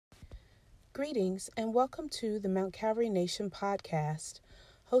Greetings and welcome to the Mount Calvary Nation podcast,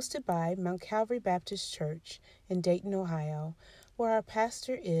 hosted by Mount Calvary Baptist Church in Dayton, Ohio, where our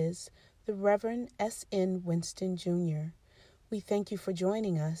pastor is the Reverend S.N. Winston Jr. We thank you for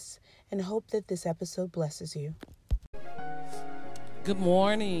joining us and hope that this episode blesses you. Good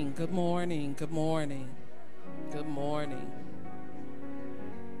morning, good morning, good morning, good morning.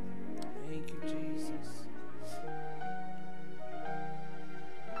 Thank you, Jesus.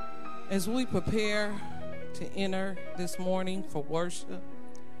 As we prepare to enter this morning for worship,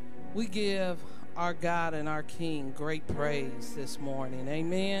 we give our God and our King great praise this morning.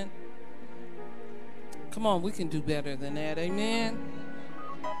 Amen. Come on, we can do better than that. Amen.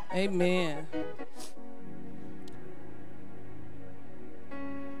 Amen.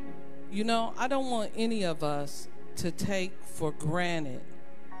 You know, I don't want any of us to take for granted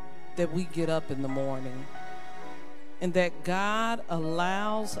that we get up in the morning and that God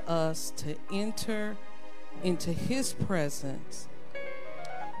allows us to enter into His presence,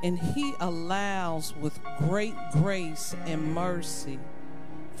 and He allows with great grace and mercy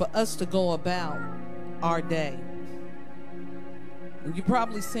for us to go about our day. And you're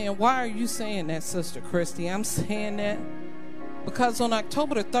probably saying, why are you saying that, Sister Christy? I'm saying that because on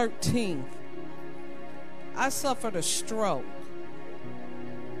October the 13th, I suffered a stroke.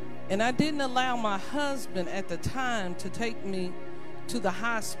 And I didn't allow my husband at the time to take me to the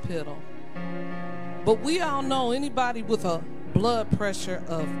hospital. But we all know anybody with a blood pressure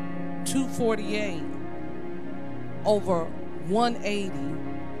of 248 over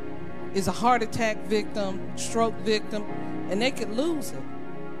 180 is a heart attack victim, stroke victim, and they could lose it.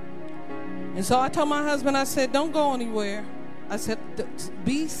 And so I told my husband, I said, don't go anywhere. I said,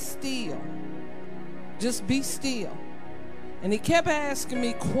 be still. Just be still. And he kept asking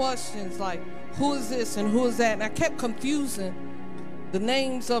me questions like, who is this and who is that? And I kept confusing the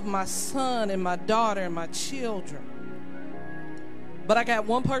names of my son and my daughter and my children. But I got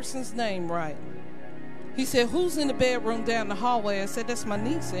one person's name right. He said, who's in the bedroom down the hallway? I said, that's my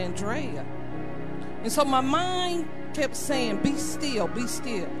niece, Andrea. And so my mind kept saying, be still, be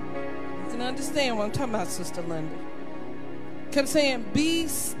still. You can understand what I'm talking about, Sister Linda. Kept saying, be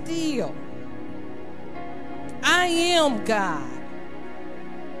still. I am God.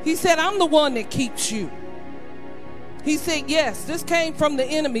 He said, I'm the one that keeps you. He said, yes, this came from the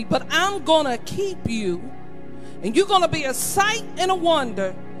enemy, but I'm going to keep you. And you're going to be a sight and a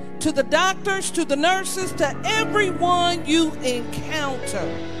wonder to the doctors, to the nurses, to everyone you encounter,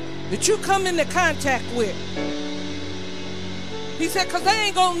 that you come into contact with. He said, because they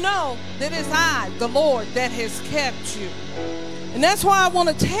ain't going to know that it's I, the Lord, that has kept you. And that's why I want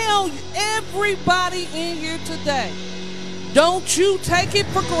to tell you, everybody in here today, don't you take it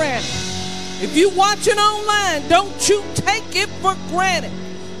for granted. If you watch it online, don't you take it for granted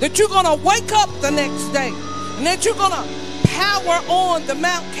that you're going to wake up the next day and that you're going to power on the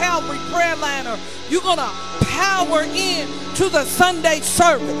Mount Calvary prayer line, or you're going to power in to the Sunday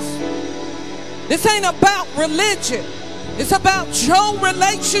service. This ain't about religion. It's about your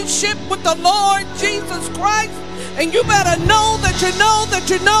relationship with the Lord Jesus Christ. And you better know that you know that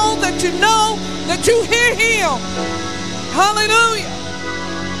you know that you know that you hear Him. Hallelujah.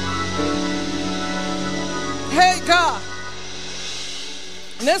 Hey, God.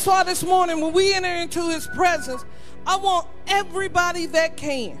 And that's why this morning when we enter into His presence, I want everybody that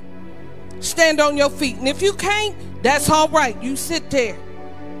can stand on your feet. And if you can't, that's all right. You sit there.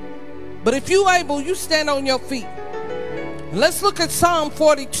 But if you're able, you stand on your feet. Let's look at Psalm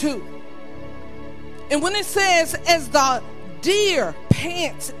 42. And when it says, as the deer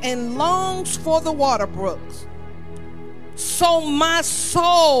pants and longs for the water brooks, so my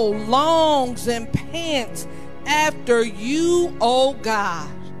soul longs and pants after you, O God.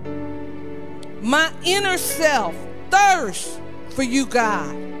 My inner self thirsts for you,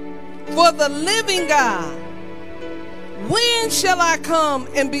 God, for the living God. When shall I come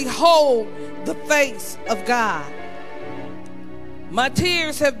and behold the face of God? My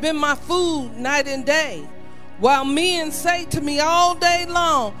tears have been my food night and day, while men say to me all day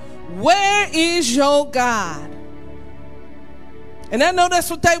long, where is your God? And I know that's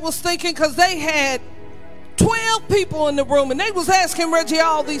what they was thinking, because they had 12 people in the room and they was asking Reggie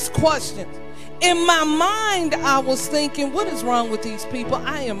all these questions. In my mind, I was thinking, what is wrong with these people?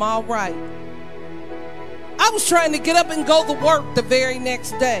 I am all right. I was trying to get up and go to work the very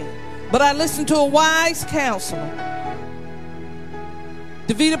next day, but I listened to a wise counselor.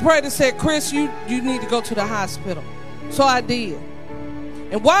 Davida prayed and said, Chris, you need to go to the hospital. So I did.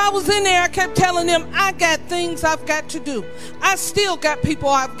 And while I was in there, I kept telling them, I got things I've got to do. I still got people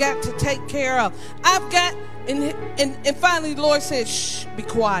I've got to take care of. I've got, and finally the Lord said, shh, be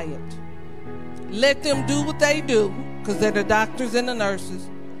quiet. Let them do what they do, because they're the doctors and the nurses.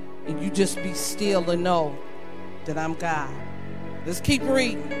 And you just be still and know that I'm God. Let's keep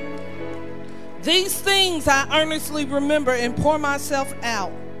reading. These things I earnestly remember and pour myself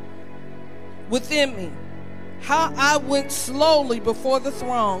out within me. How I went slowly before the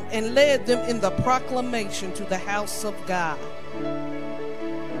throne and led them in the proclamation to the house of God.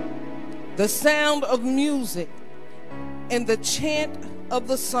 The sound of music and the chant of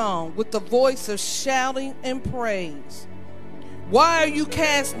the song with the voice of shouting and praise. Why are you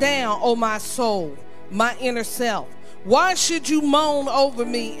cast down, O my soul, my inner self? Why should you moan over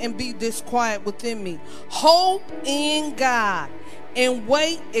me and be disquiet within me? Hope in God and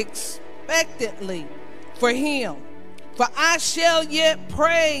wait expectantly for him. For I shall yet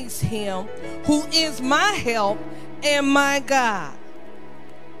praise him who is my help and my God.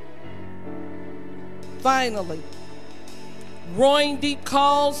 Finally, roaring deep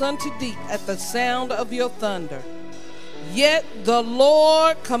calls unto deep at the sound of your thunder. Yet the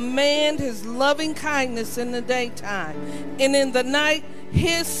Lord command his loving kindness in the daytime, and in the night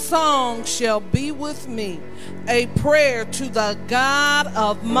his song shall be with me, a prayer to the God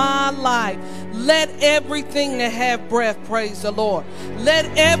of my life. Let everything that have breath praise the Lord. Let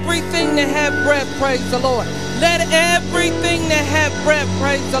everything that have breath praise the Lord. Let everything that have breath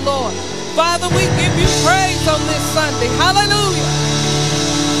praise the Lord. Father, we give you praise on this Sunday. Hallelujah.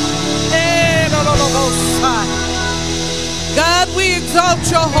 God, we exalt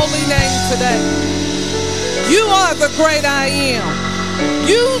your holy name today. You are the great I am.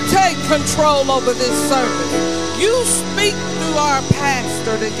 You take control over this service. You speak through our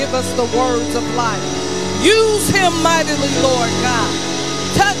pastor to give us the words of life. Use him mightily, Lord God.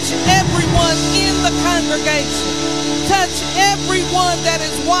 Touch everyone in the congregation. Touch everyone that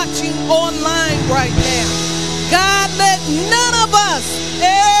is watching online right now. God, let none of us,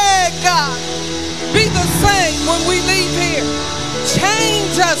 God, be the same when we leave here.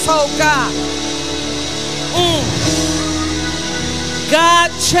 Change us, oh God. God,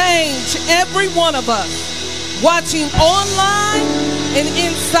 change every one of us watching online and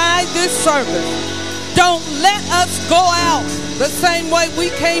inside this service. Don't let us go out the same way we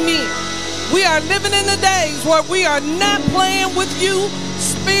came in. We are living in the days where we are not playing with you,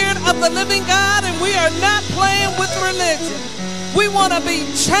 Spirit of the living God, and we are not playing with religion. We want to be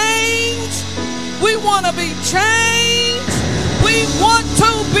changed. We want to be changed. We want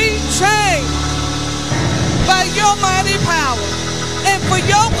to be changed by your mighty power and for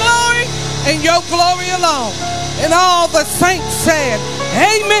your glory and your glory alone. And all the saints said,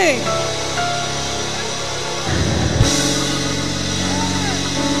 amen.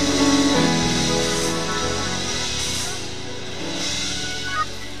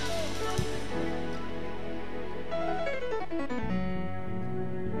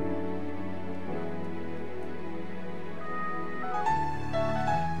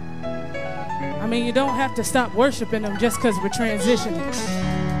 I mean, you don't have to stop worshiping him just because we're transitioning.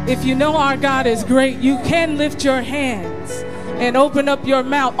 If you know our God is great, you can lift your hands and open up your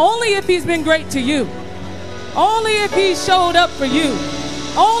mouth. Only if he's been great to you. Only if he showed up for you.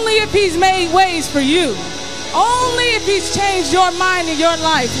 Only if he's made ways for you. Only if he's changed your mind and your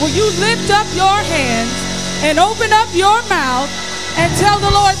life. Will you lift up your hands and open up your mouth and tell the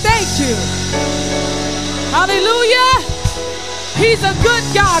Lord, thank you. Hallelujah. He's a good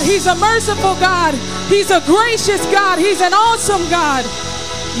God. He's a merciful God. He's a gracious God. He's an awesome God.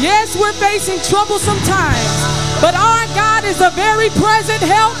 Yes, we're facing troublesome times, but our God is a very present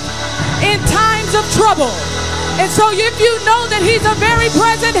help in times of trouble. And so if you know that he's a very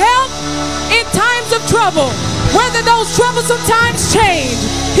present help in times of trouble, whether those troublesome times change,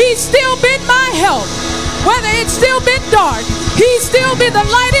 he's still been my help. Whether it's still been dark, he's still been the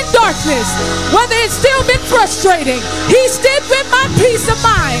light in darkness. Whether it's still been frustrating, he's still been my peace of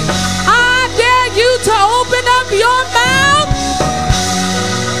mind. I dare you to open up your mouth.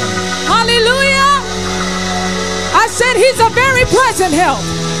 Hallelujah. I said he's a very present help.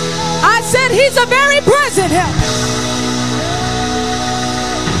 I said he's a very present help.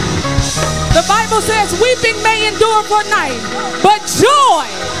 The Bible says weeping may endure for night, but joy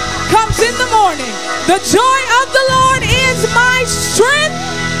comes in the morning. The joy of the Lord is my strength.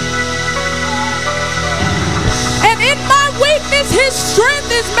 And in my weakness, his strength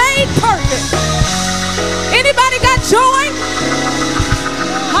is made perfect. Anybody got joy?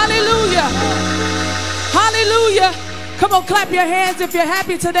 Hallelujah. Hallelujah. Come on, clap your hands if you're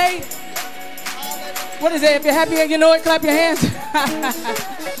happy today. What is it? If you're happy and you know it, clap your hands.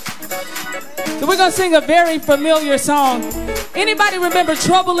 So we're going to sing a very familiar song. Anybody remember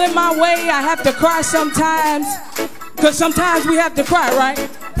Trouble in My Way? I have to cry sometimes. Because sometimes we have to cry, right?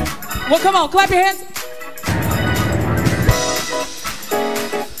 Well, come on, clap your hands.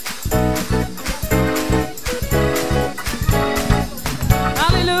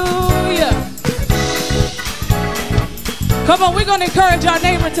 Hallelujah. Come on, we're going to encourage our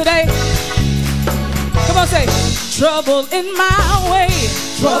neighbor today. Come on, say, trouble in my way.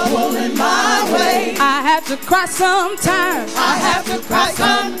 Trouble in my way. I have to cry sometimes. I have to cry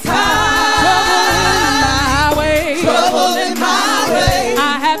sometimes. Trouble in my way. Trouble in my way.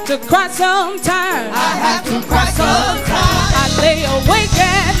 I have to cry sometimes. I have to cry sometimes. I lay awake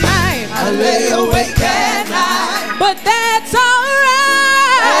at night. I lay awake at night. But that's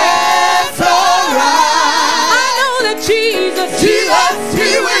alright. That's alright. I know that Jesus, Jesus,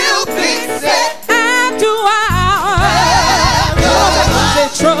 He will fix it. after a while.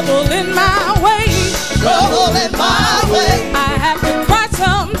 There's trouble in my way. Trouble in my way. I have to cry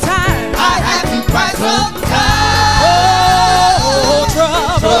sometimes. I have to cry sometimes. Oh,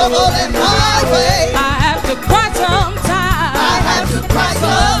 trouble in my way. I have to cry sometimes. I have to cry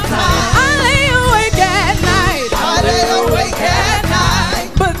sometimes. I lay awake at night. I lay awake at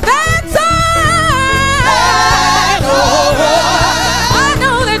night. But that's alright. That's alright. I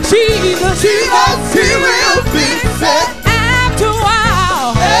know that Jesus, Jesus, He will fix it. after a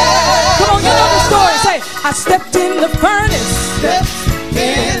while. Come on, you know the story. Say, I stepped in the furnace. Steps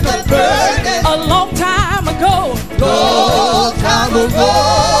in the burden. A long time ago. Long time ago.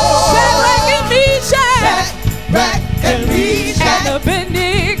 Shadrach and Meshach Shadrach and Meshach and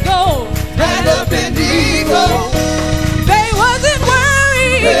Abednego. and Abednego. They wasn't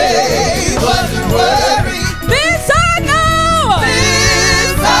worried. They wasn't worried. This I know.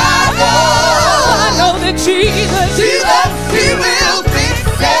 This I I know that Jesus, Jesus, He will fix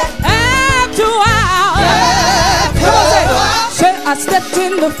it. after a while. After Come on, say, a while. say, I stepped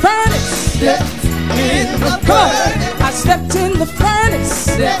in the furnace. Steps in the Come on. burden. I stepped in the furnace.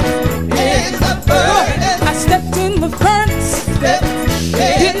 Steps in the Come on. burden. I stepped in the furnace. Steps in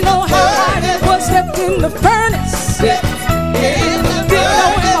Didn't know how hard it was. Stepped in the furnace. Steps in the Didn't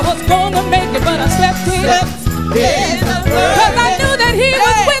know if I burden. was gonna make it, but I stepped in. Steps in the Cause I burden. knew that He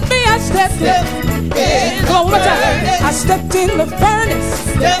was with me. I stepped in. In Come on, one more time. burden. I stepped in the furnace.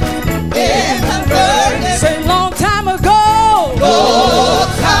 Steps in the burden. Say, long time ago. Long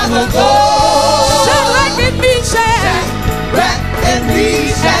time ago. Shadrach and Meshach Shadrach and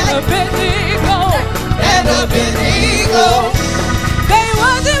Meshach and Abednego. and Abednego. They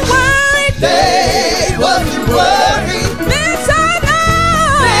wasn't worried. They wasn't worried. This I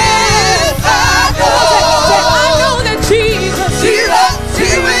know. This I Say, I know. know that Jesus, Jesus, He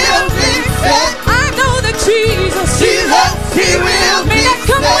will fix it. I know that Jesus, Jesus, He will may not fix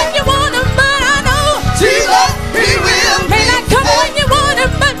come when it. you want Him, but I know. Jesus, He will May not fix come when it. you want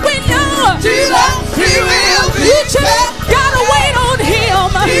Him, but we know. Jesus, He will You fix just it. gotta wait on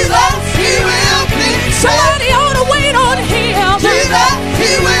Him. Jesus, He will fix it. Somebody ought to wait on Him. Jesus,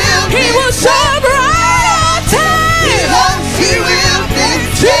 He will He fix will it. show up right on time. Jesus, He will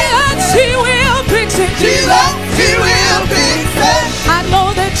fix it. Jesus, He will fix it. Jesus, He will fix it. I know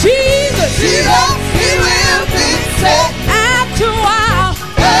that Jesus, Jesus, He will fix it. after a while.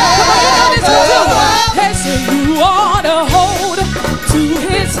 Come on, you know this one too. Hey, so you ought to hold to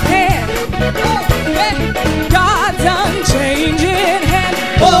His hand. Hey, God's unchanging hand.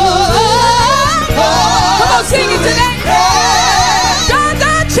 Come on, sing it today. God's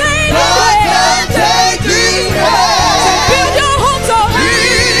unchanging hand. Say, build your hopes on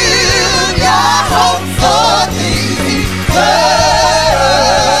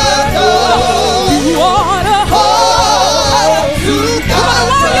You ought to hold. Come on,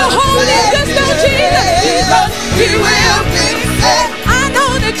 while you're holding, just know Jesus. I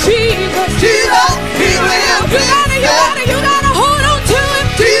know that Jesus. You gotta hold on to Him.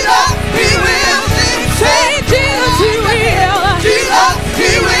 Say, Jesus, He will. Jesus,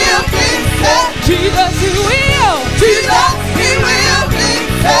 He will.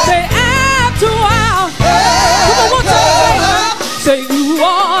 Say, after a while. Come on, one time. Say, you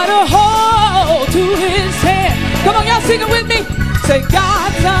ought to hold to His hand. Come on, y'all sing it with me. Say,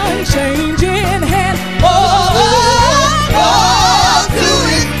 God's unchanging hand.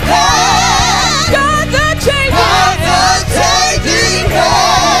 God's unchanging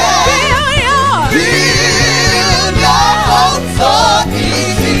hand. Feel yours.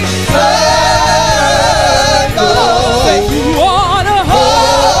 Say, you ought to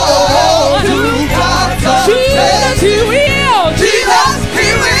hold to Jesus, He will.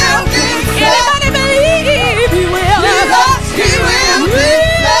 Anybody believe He will?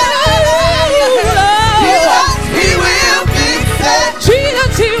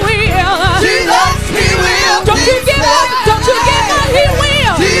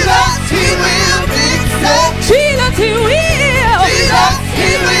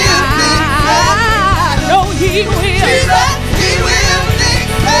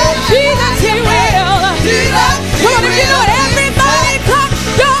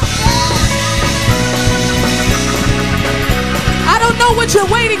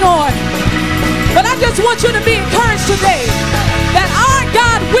 just want you to be encouraged today that our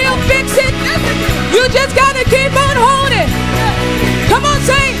God will fix it. You just got to keep on holding. Come on,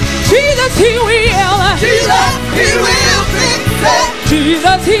 say, Jesus, He will. Jesus, He will fix it.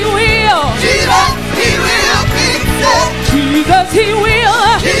 Jesus, He will. Jesus, He will fix it. Jesus, He will.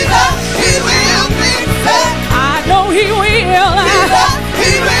 Jesus, He will fix it. I know He will. Jesus,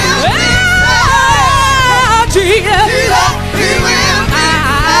 He will fix it. Jesus, Jesus, He will fix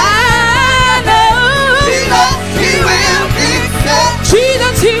I know. Jesus, He will fix it.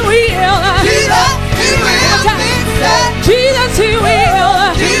 Jesus, He will. Jesus, He will fix it. Jesus, He will.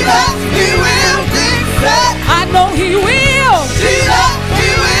 Jesus, He will fix it. I know He will. Jesus, He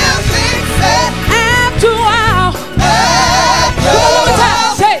will fix it. After a while. Come on, one more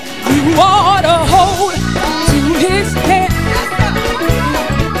time. Say, you ought to hold to His hand.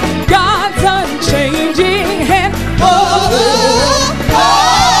 God's unchanging hand.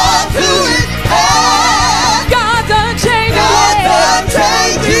 God's unchanging hand.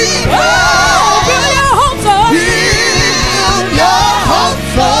 Oh, build your hopes up.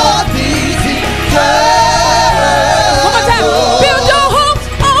 One more time. Build your hopes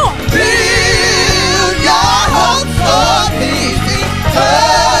on.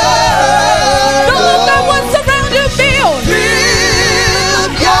 Don't look at what's around you. Build.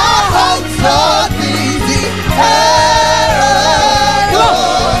 Come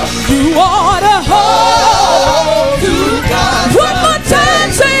on. You ought to hold to God. One more time.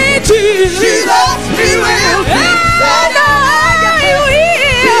 Say Jesus. Jesus, He will fix it.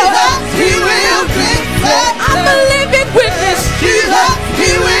 He will fix it. I'm a living witness. Jesus, He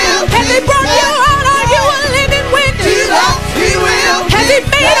will Has He fix brought you it. out? Are you a living witness? Jesus, He will Has He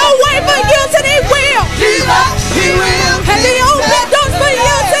fix made it. a way for you? Said He will. Jesus, He will Has He fix opened it. doors for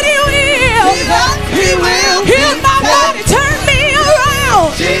you? Said He will. Jesus, He will Heal fix my it. body, turn me around.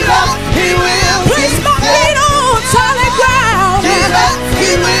 Jesus, He will Place fix my it. feet on solid ground. Jesus,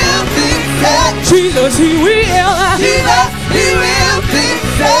 He will fix it. Jesus, He will. Jesus, He will fix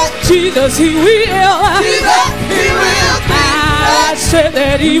it. Jesus, He will. Jesus, He will fix I it. said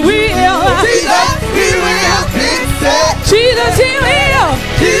that He will. Jesus, He will fix it. Jesus, He will.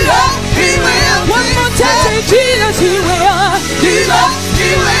 Jesus, He will One fix more time, say it. Jesus, He will. Jesus, He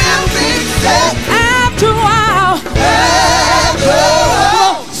will fix it. After a while.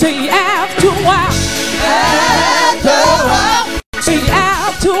 Say after a while. Say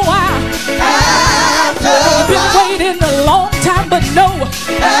after a while. You've been waiting a long time, but no.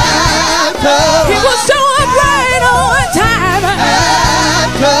 He will show up right on time.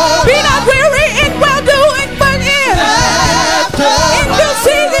 Be not weary in well doing, but in due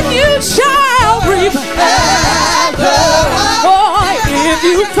season you shall reap. Boy, if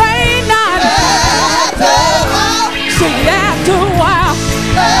you faint not, say after a while.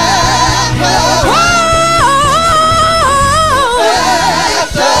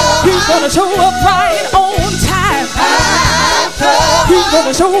 Oh, He's gonna show up right on time. He's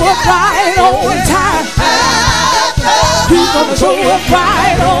gonna show up right on time. He's gonna show up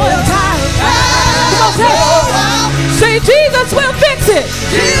right on time. Come on, say Jesus will fix it.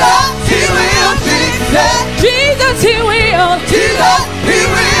 Jesus, He will fix it. Jesus, He will. Jesus, He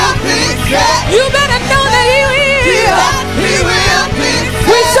will fix it. You better know that He will. Jesus, He will fix it.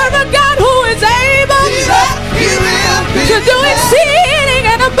 We serve a God who is able Jesus, He will fix to do it. exceeding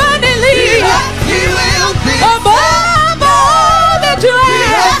and abundantly Jesus, He will fix it. above all that you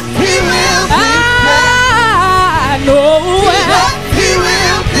ask. He will fix it. I know He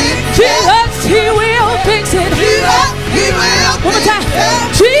will fix it. Jesus, He will fix it. Jesus, He will One more fix time.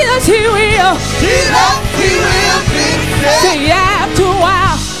 it. Jesus, He will. Jesus, He will fix it. Say after a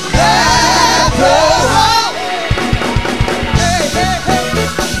while.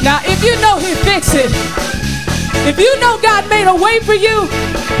 Now, if you know He fixed it, if you know God made a way for you,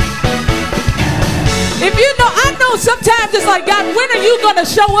 if you know, I know sometimes it's like, God, when are you going to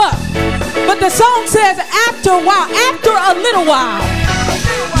show up? But the song says after a while, after a little while.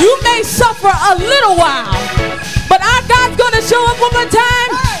 You may suffer a little while, but our God's going to show up one more time.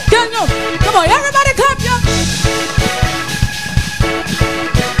 Come on, everybody clap.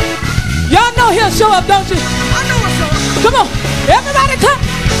 Y'all know He'll show up, don't you? I know He'll show up. Come on, everybody clap.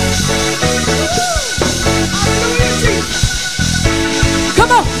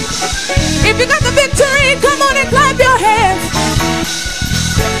 Come on. If you got the victory, come on and clap your hands.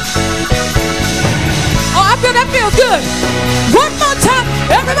 Oh, I feel that feels good. One more time.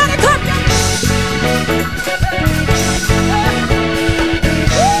 Everybody clap.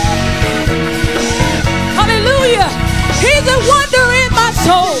 Hallelujah. He's a wonder in my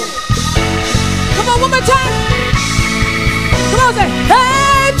soul. Come on, one more time. Come on, say,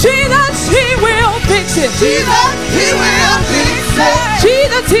 hey, Jesus, He will be. it. Jesus, He will fix it.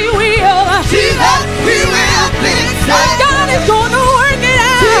 Jesus, He will. Jesus, He will fix it. God is going to work it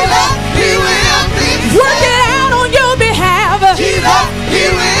out. Jesus, He will fix it. Work it out on your behalf. Jesus, He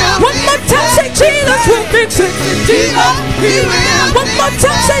will. One more time, say Jesus will fix it. Jesus, He will. One more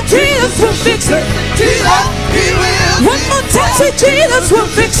time, say Jesus will fix it. Jesus, He will. One more time, say Jesus will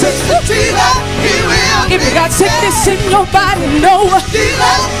fix it. Jesus, He will. If you got sickness in your body, know.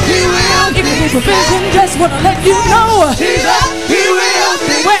 Jesus, He will. If you need provision, just wanna let you know. Jesus, He will.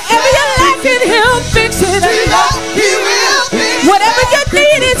 Wherever you're lacking, He'll fix it. Jesus, He will. Whatever you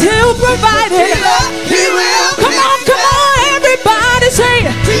need is He'll provide it. Jesus, He will. Come on, everybody say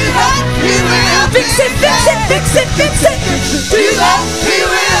it. Jesus, He will. Fix it, fix it, fix it, fix it. Jesus, He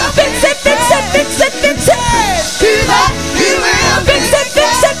will. Fix it, fix it, fix it, fix it. Jesus, He will. Fix it,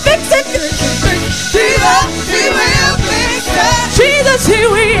 fix it, fix it. Jesus, He will. Jesus, He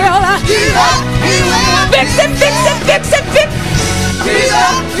will. Jesus, He will. Fix it, fix it, fix it, fix it.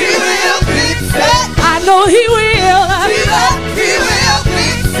 Jesus, He will fix it. I know He will. Jesus, He will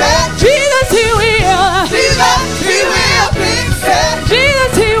fix it. Jesus, He will. Jesus, He will fix it.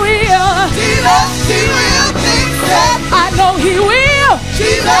 Jesus, He will. Jesus, He will fix it. I know He will.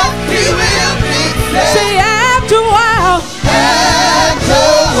 Jesus, He will fix it. Say after a while. After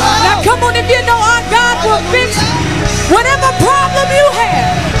a while. Now come on, if you know our God will fix whatever problem you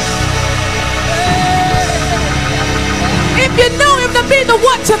have. If you know Him to be the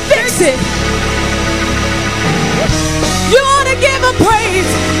one to fix it, you ought to give Him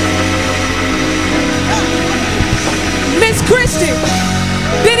praise. Miss Christie,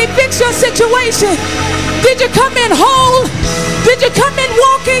 did He fix your situation? Did you come in whole? Did you come in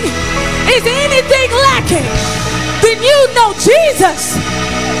walking? Is anything lacking? Then you know Jesus.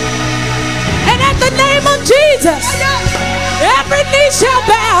 And at the name of Jesus, every knee shall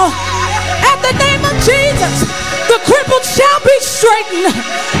bow. At the name of Jesus, the crippled shall be straightened.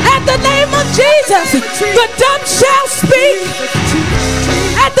 At the name of Jesus, the dumb shall speak.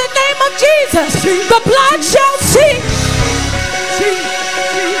 At the name of Jesus, the blind shall see.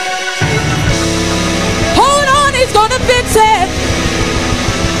 Hold on, He's gonna fix it.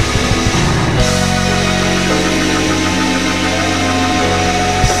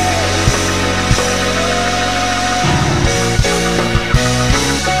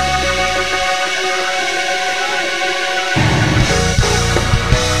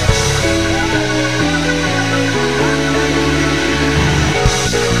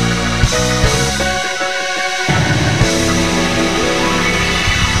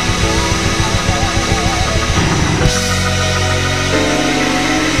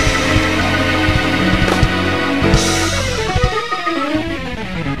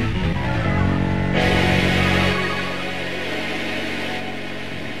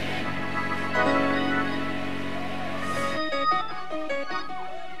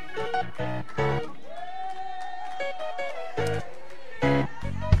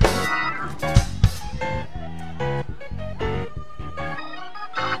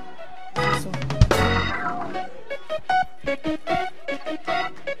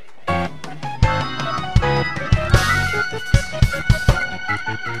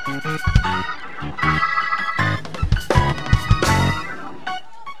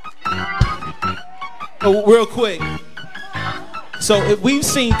 Real quick. So if we've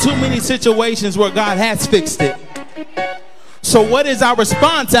seen too many situations where God has fixed it. So what is our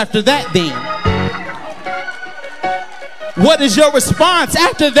response after that then? What is your response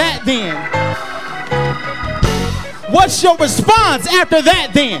after that then? What's your response after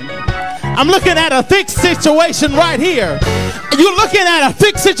that then? I'm looking at a fixed situation right here. You're looking at a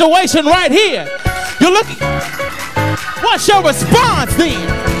fixed situation right here. You're looking. What's your response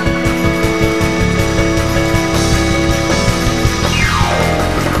then?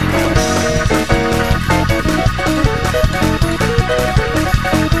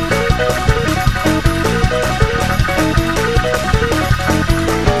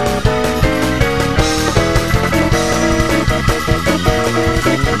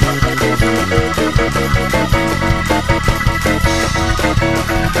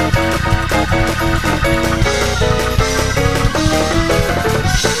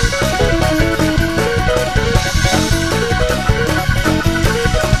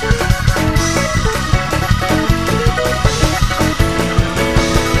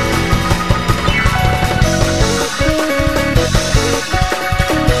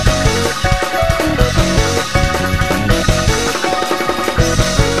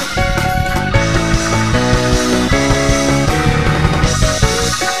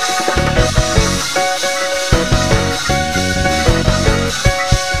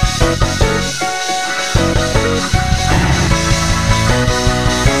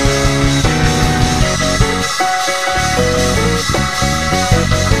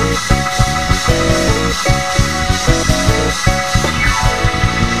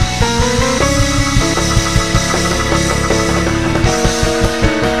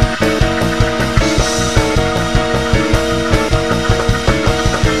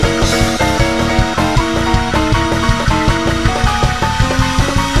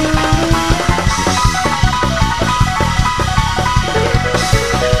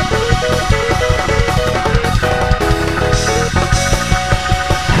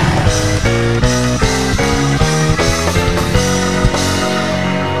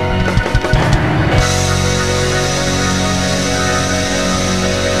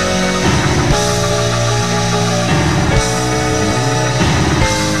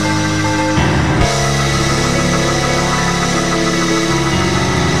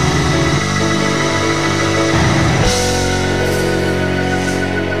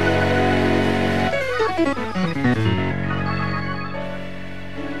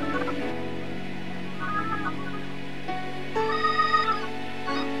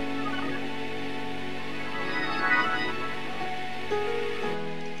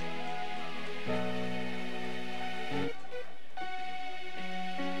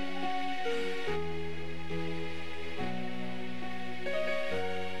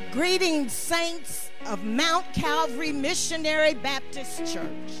 Greetings, saints of Mount Calvary Missionary Baptist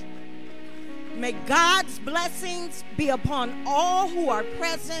Church. May God's blessings be upon all who are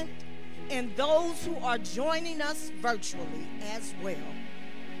present and those who are joining us virtually as well.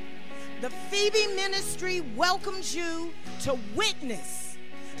 The Phoebe Ministry welcomes you to witness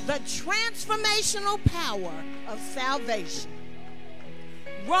the transformational power of salvation.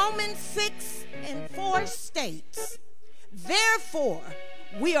 Romans 6:4 states, "Therefore,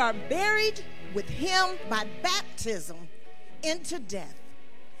 we are buried with him by baptism into death,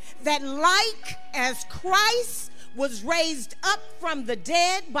 that like as Christ was raised up from the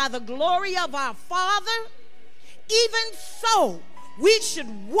dead by the glory of our Father, even so we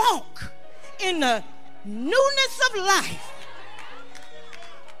should walk in the newness of life."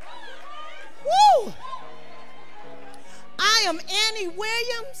 Woo! I am Annie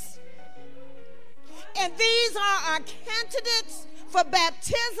Williams, and these are our candidates for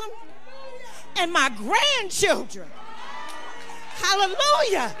baptism and my grandchildren.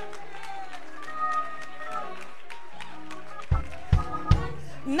 Hallelujah.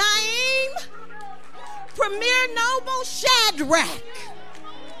 Naeem Premier Noble Shadrach.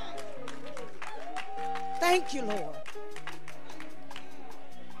 Thank you, Lord.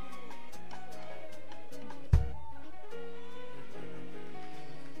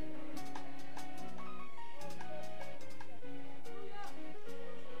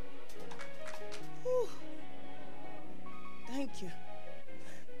 Whew. Thank you.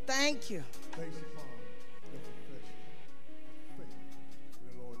 Thank you. Based upon the profession of faith in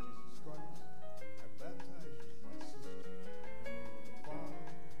the Lord Jesus Christ, I baptize you, my sister, in the name of the Father,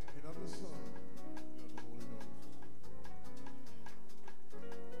 and of the Son, and of the Holy Ghost.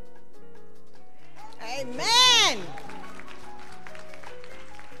 Amen.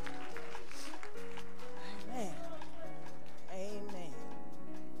 Amen. Amen.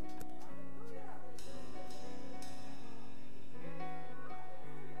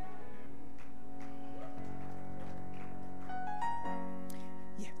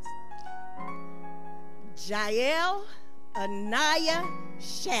 Yes. Jael Anaya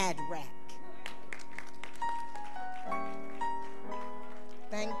Shadrach.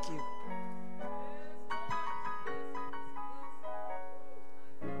 Thank you.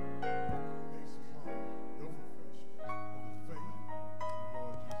 Based upon your profession of the faith in the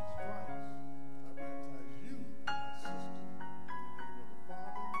Lord Jesus Christ, I baptize you, my sister,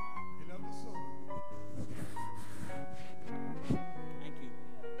 in the name of the Father, and of the Son. Thank you.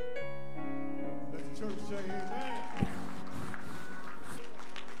 Let the church say amen.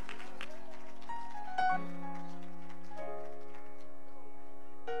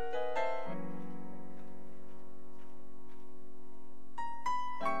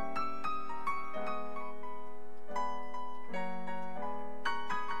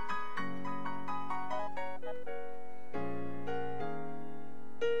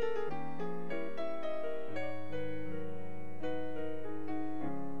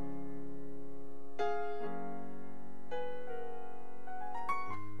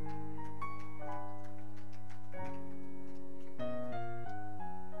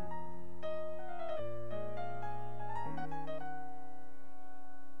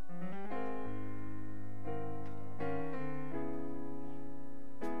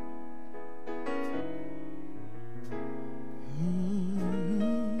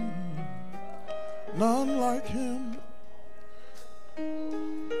 None like him.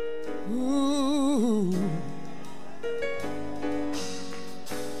 Ooh.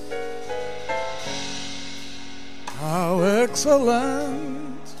 How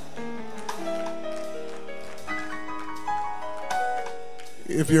excellent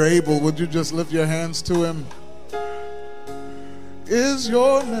if you're able, would you just lift your hands to him? Is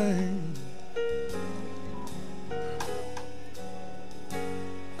your name.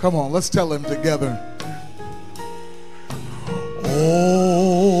 Come on, let's tell him together.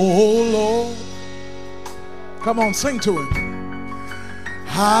 Oh Lord. Come on, sing to him.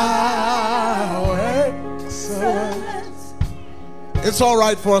 How excellent. It's all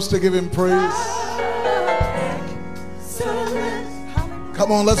right for us to give him praise.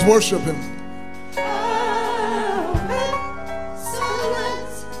 Come on, let's worship him.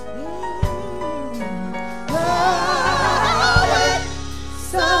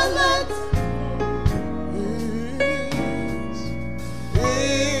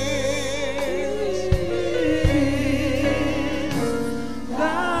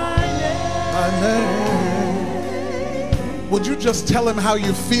 Would you just tell him how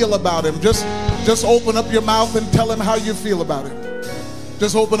you feel about him? Just open up your mouth and tell him how you feel about him.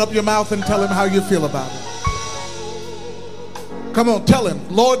 Just open up your mouth and tell him how you feel about him. Come on, tell him,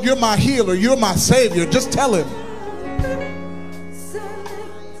 Lord, you're my healer, you're my savior. Just tell him.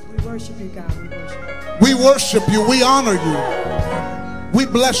 We worship you, God. We worship you. We worship you, we honor you, we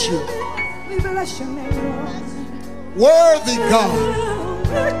bless you. We bless your name, Lord. Worthy God.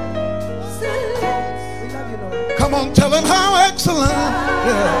 We love you, Lord. Come on, tell him how excellent,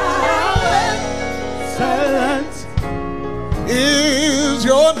 excellent is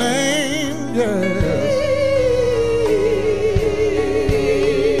your name. Yes.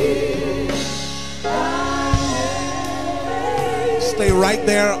 Stay right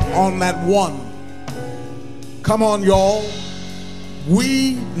there on that one. Come on, y'all.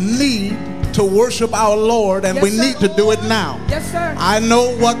 We need to worship our Lord, and Yes, we sir. need to do it now. Yes, sir. I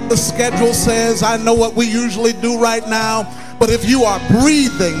know what the schedule says. I know what we usually do right now. But if you are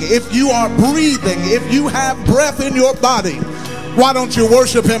breathing, if you have breath in your body, why don't you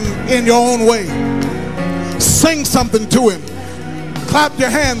worship him in your own way? Sing something to him. Clap your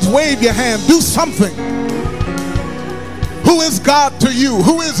hands, wave your hand, do something. Who is God to you?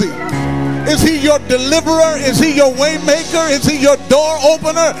 Who is he? Is he your deliverer? Is he your way maker? Is he your door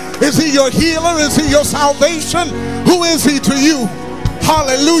opener? Is he your healer? Is he your salvation? Who is he to you?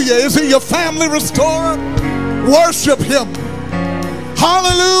 Hallelujah. Is he your family restorer? Worship him.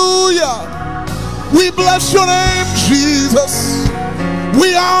 Hallelujah. We bless your name, Jesus.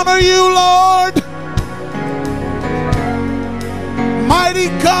 We honor you, Lord. Mighty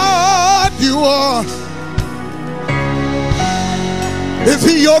God you are. Is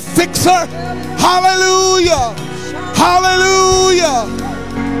he your fixer? Hallelujah. Hallelujah.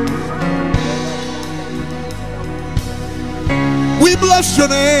 We bless your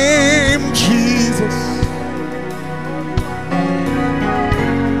name, Jesus.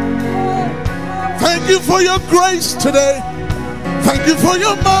 Thank you for your grace today. Thank you for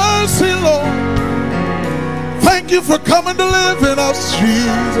your mercy, Lord. Thank you for coming to live in us,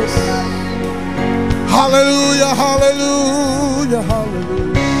 Jesus. Hallelujah, hallelujah,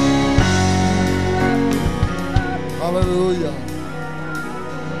 hallelujah. Hallelujah.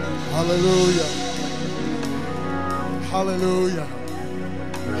 Hallelujah. Hallelujah.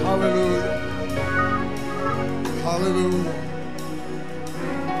 Hallelujah. Hallelujah.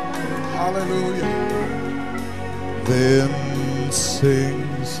 Hallelujah. Then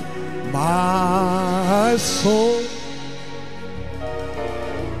sings my soul,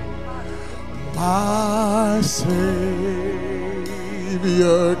 my Savior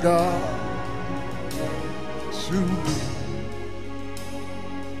God, to thee.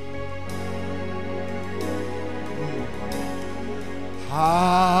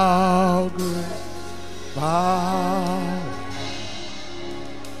 How great thou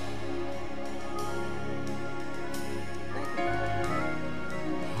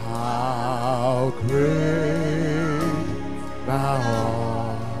how great thou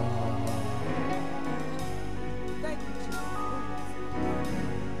art.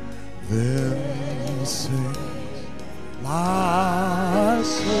 Then sings my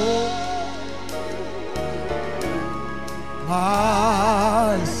soul,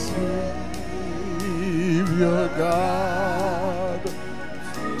 my Savior God,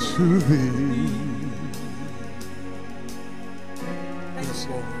 to thee. Yes,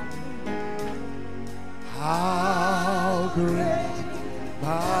 Lord. How great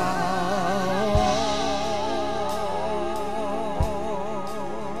thou art.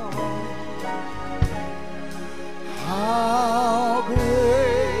 How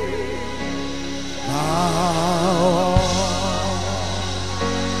great thou art.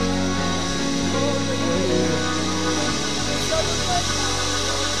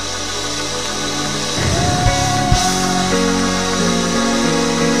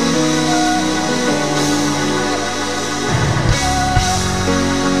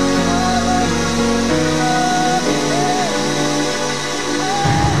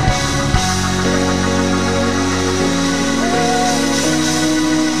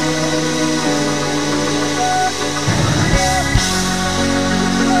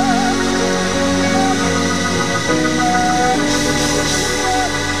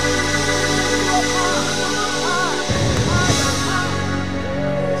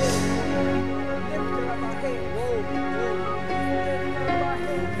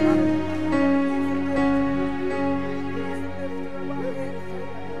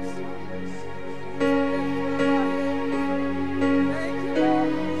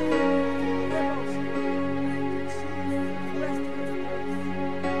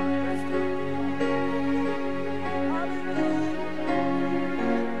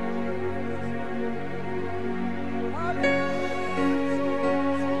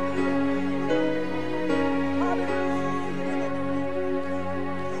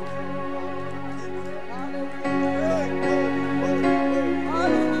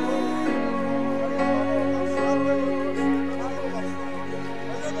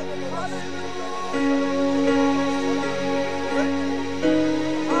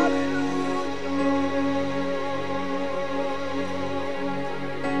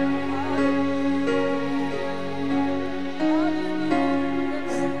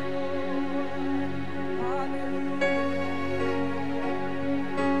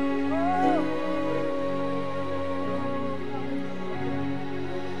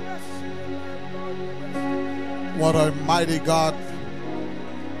 What a mighty God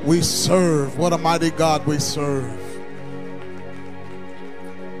we serve. What a mighty God we serve.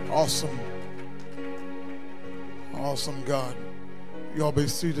 Awesome. Awesome God. Y'all be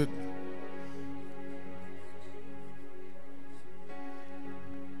seated.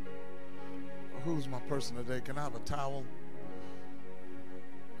 Who's my person today? Can I have a towel?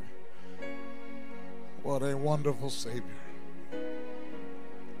 What a wonderful Savior.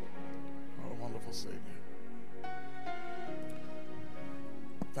 What a wonderful Savior.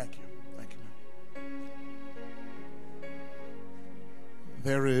 Thank you. Thank you.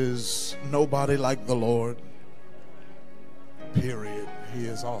 There is nobody like the Lord. Period. He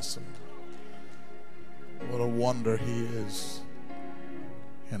is awesome. What a wonder He is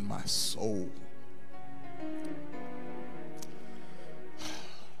in my soul.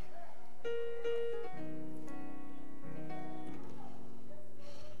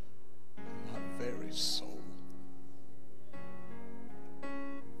 My very soul.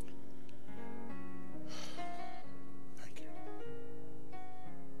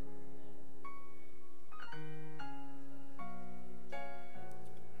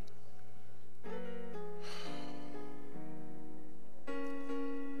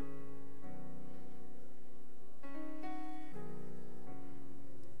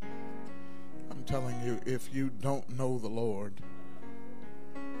 Telling you, if you don't know the Lord,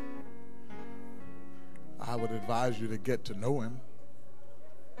 I would advise you to get to know Him.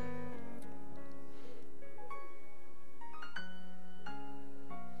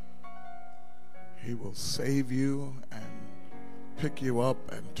 He will save you and pick you up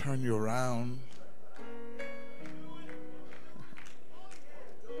and turn you around.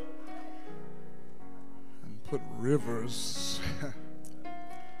 And put rivers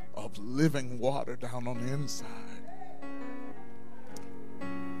of living water down on the inside.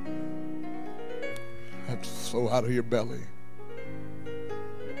 That flow out of your belly.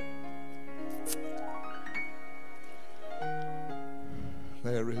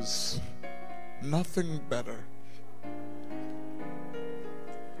 There is nothing better.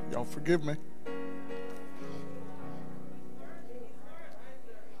 Y'all forgive me.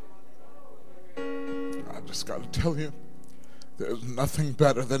 I just got to tell you, there's nothing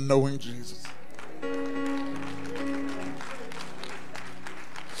better than knowing Jesus.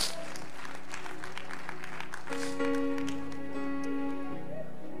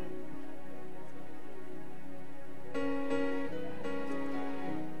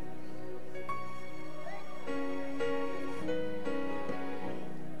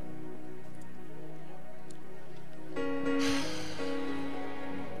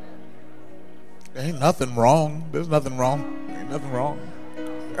 Ain't nothing wrong. There's nothing wrong. Nothing wrong.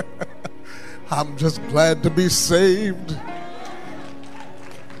 I'm just glad to be saved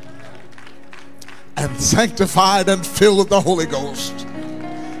and sanctified and filled with the Holy Ghost.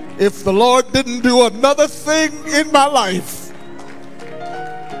 If the Lord didn't do another thing in my life,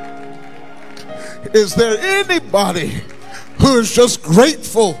 is there anybody who is just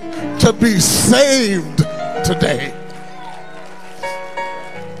grateful to be saved today?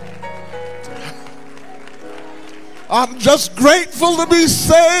 I'm just grateful to be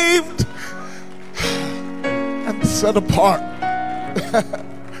saved and set apart.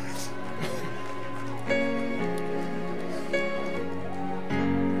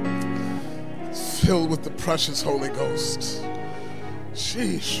 Filled with the precious Holy Ghost.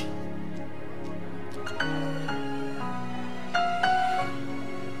 Sheesh.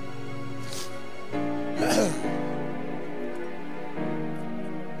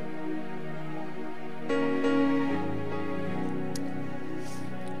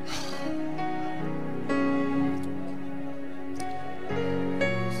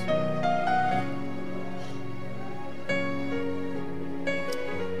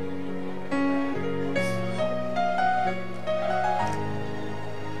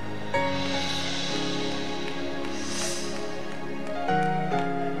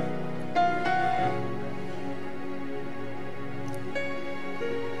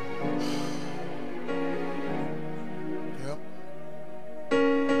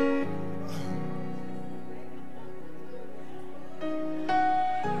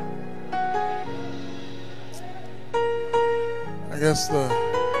 I guess the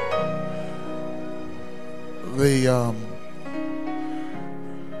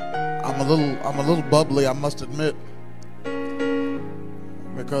I'm a little bubbly, I must admit,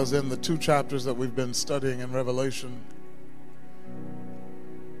 because in the 2 chapters that we've been studying in Revelation,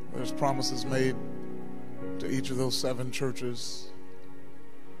 there's promises made to each of those 7 churches.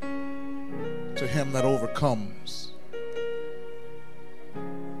 To him that overcomes.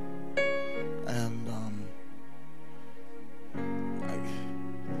 And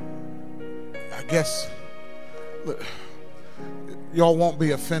I guess y'all won't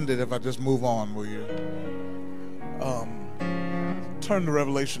be offended if I just move on, will you? Turn to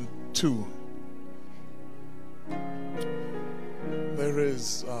Revelation 2. There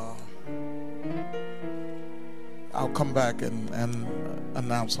is I'll come back and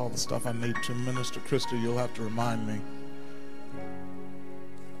announce all the stuff I need to. Minister Christie, you'll have to remind me.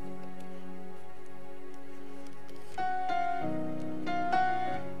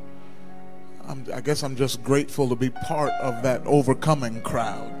 I guess I'm just grateful to be part of that overcoming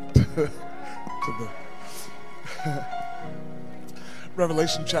crowd.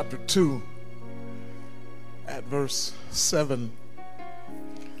 Revelation chapter 2 at verse 7.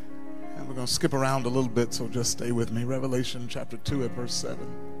 And we're going to skip around a little bit, so just stay with me. Revelation chapter 2 at verse 7.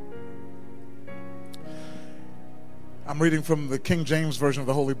 I'm reading from the King James Version of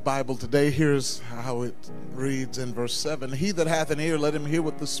the Holy Bible today. Here's how it reads in verse 7. He that hath an ear, let him hear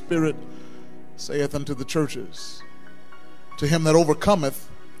what the Spirit saith unto the churches. To him that overcometh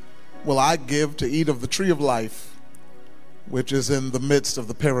will I give to eat of the tree of life, which is in the midst of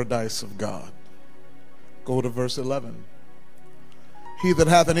the paradise of God. Go to verse 11. He that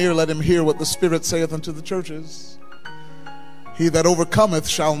hath an ear, let him hear what the Spirit saith unto the churches. He that overcometh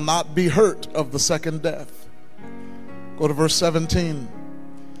shall not be hurt of the second death. Go to verse 17.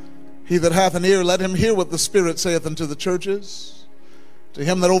 He that hath an ear, let him hear what the Spirit saith unto the churches. To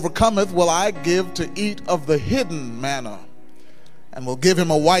him that overcometh will I give to eat of the hidden manna, and will give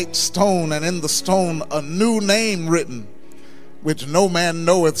him a white stone, and in the stone a new name written, which no man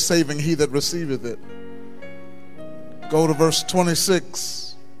knoweth, saving he that receiveth it. Go to verse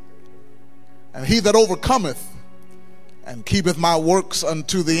 26. And he that overcometh and keepeth my works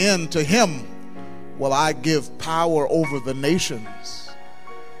unto the end, to him will I give power over the nations.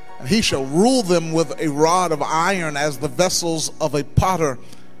 And he shall rule them with a rod of iron, as the vessels of a potter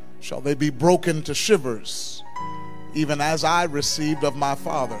shall they be broken to shivers, even as I received of my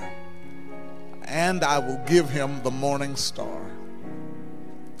Father. And I will give him the morning star.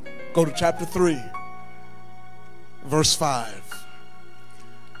 Go to chapter 3. Verse 5.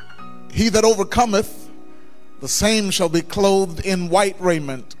 He that overcometh, the same shall be clothed in white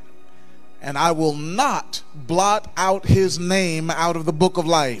raiment, and I will not blot out his name out of the book of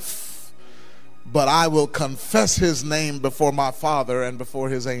life, but I will confess his name before my Father and before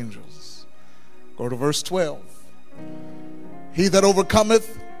his angels. Go to verse 12. He that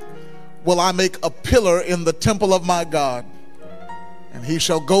overcometh will I make a pillar in the temple of my God, and he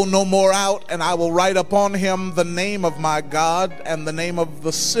shall go no more out, and I will write upon him the name of my God, and the name of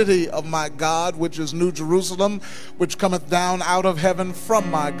the city of my God, which is New Jerusalem, which cometh down out of heaven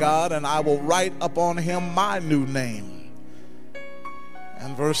from my God, and I will write upon him my new name.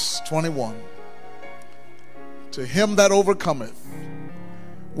 And verse 21. To him that overcometh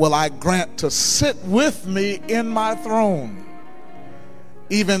will I grant to sit with me in my throne,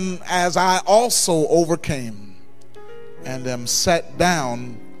 even as I also overcame and am sat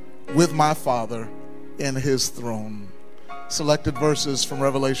down with my Father in his throne. Selected verses from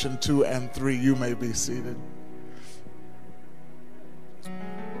Revelation 2 and 3. You may be seated.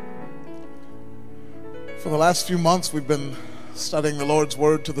 For the last few months, we've been studying the Lord's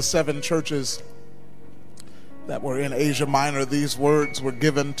Word to the 7 churches that were in Asia Minor. These words were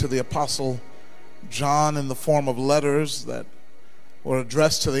given to the Apostle John in the form of letters that were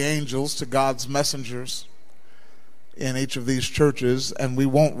addressed to the angels, to God's messengers in each of these churches, and we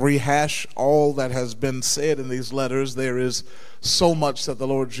won't rehash all that has been said in these letters. There is so much that the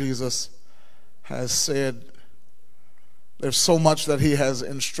Lord Jesus has said. There's so much that he has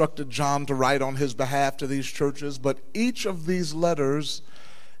instructed John to write on his behalf to these churches, but each of these letters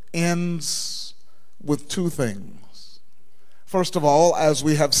ends with 2 things. First of all, as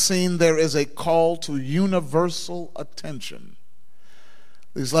we have seen, there is a call to universal attention.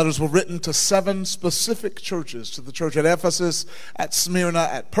 These letters were written to 7 specific churches, to the church at Ephesus, at Smyrna,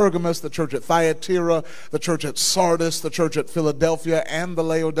 at Pergamos, the church at Thyatira, the church at Sardis, the church at Philadelphia, and the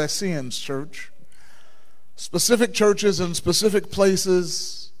Laodiceans church. Specific churches in specific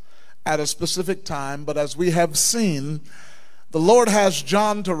places at a specific time, but as we have seen, the Lord has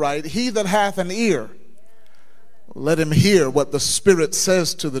John to write, he that hath an ear, let him hear what the Spirit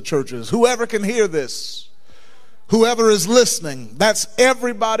says to the churches. Whoever can hear this, whoever is listening, that's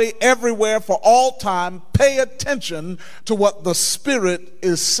everybody, everywhere, for all time, pay attention to what the Spirit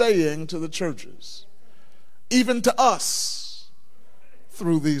is saying to the churches, even to us,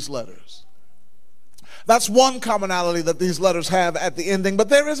 through these letters. That's one commonality that these letters have at the ending, but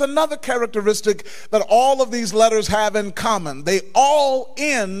there is another characteristic that all of these letters have in common. They all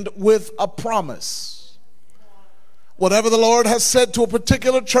end with a promise. Whatever the Lord has said to a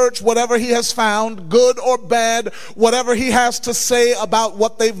particular church, whatever he has found, good or bad, whatever he has to say about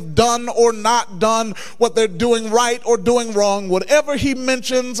what they've done or not done, what they're doing right or doing wrong, whatever he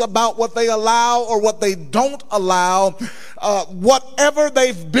mentions about what they allow or what they don't allow, whatever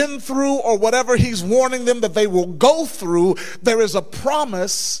they've been through or whatever he's warning them that they will go through, there is a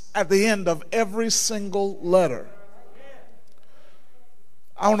promise at the end of every single letter.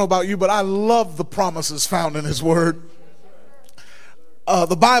 I don't know about you, but I love the promises found in his word.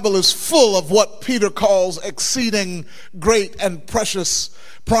 The Bible is full of what Peter calls exceeding great and precious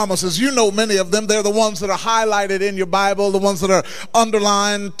promises. You know many of them. They're the ones that are highlighted in your Bible, the ones that are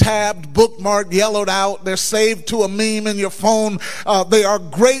underlined, tabbed, bookmarked, yellowed out. They're saved to a meme in your phone. They are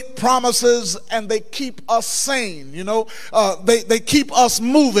great promises, and they keep us sane. You know, they keep us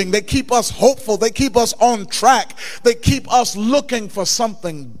moving. They keep us hopeful. They keep us on track. They keep us looking for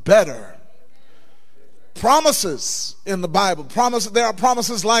something better. Promises in the Bible. There are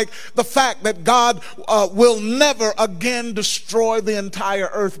promises like the fact that God will never again destroy the entire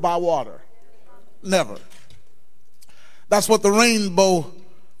earth by water. Never. That's what the rainbow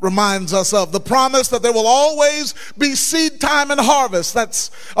reminds us of. The promise that there will always be seed time and harvest.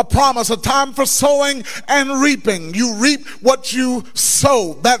 That's a promise, a time for sowing and reaping. You reap what you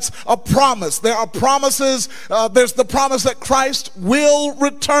sow. That's a promise. There are promises. There's the promise that Christ will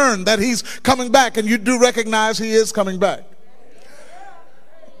return, that he's coming back, and you do recognize he is coming back.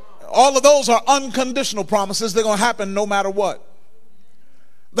 All of those are unconditional promises. They're going to happen no matter what.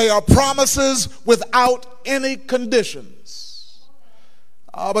 They are promises without any conditions.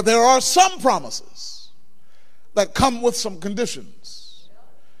 But there are some promises that come with some conditions.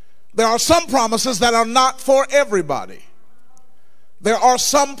 There are some promises that are not for everybody. There are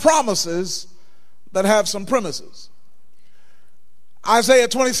some promises that have some premises. Isaiah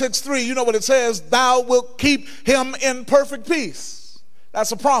 26:3, you know what it says, thou wilt keep him in perfect peace.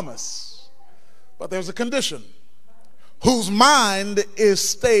 That's a promise. But there's a condition. Whose mind is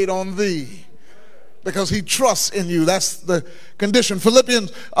stayed on thee, because he trusts in you. That's the condition.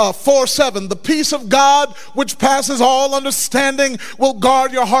 Philippians 4:7, the peace of God which passes all understanding will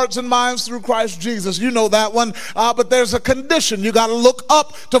guard your hearts and minds through Christ Jesus. You know that one. But there's a condition. You got to look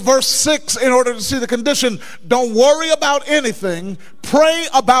up to verse 6 in order to see the condition. Don't worry about anything. Pray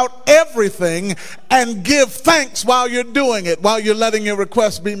about everything and give thanks while you're doing it, while you're letting your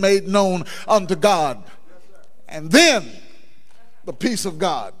requests be made known unto God. And then the peace of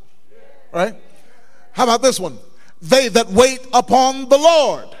God, right? How about this one? They that wait upon the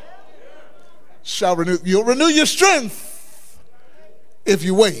Lord shall renew. You'll renew your strength if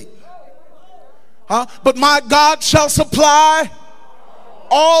you wait. But my God shall supply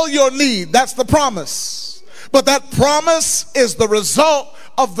all your need. That's the promise. But that promise is the result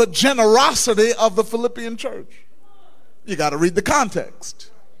of the generosity of the Philippian church. You got to read the context.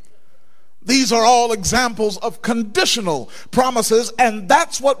 These are all examples of conditional promises, and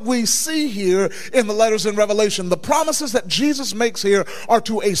that's what we see here in the letters in Revelation. The promises that Jesus makes here are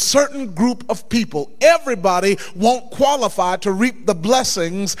to a certain group of people. Everybody won't qualify to reap the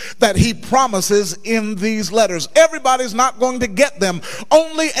blessings that he promises in these letters. Everybody's not going to get them.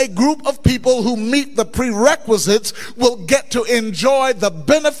 Only a group of people who meet the prerequisites will get to enjoy the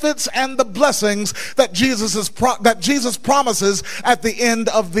benefits and the blessings that Jesus promises at the end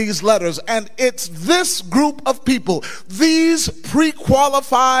of these letters. And it's this group of people, these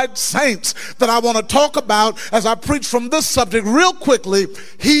pre-qualified saints, that I want to talk about as I preach from this subject real quickly.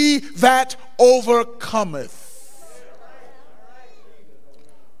 He that overcometh.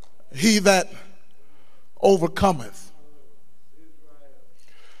 He that overcometh.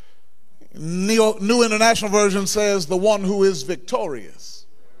 New International Version says the one who is victorious.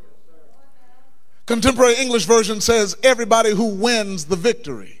 Contemporary English Version says everybody who wins the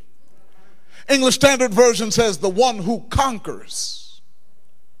victory. English Standard Version says the one who conquers.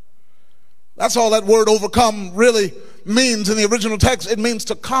 That's all that word overcome really means in the original text. It means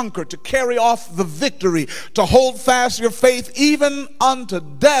to conquer, to carry off the victory, to hold fast your faith even unto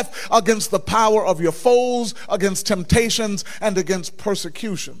death against the power of your foes, against temptations, and against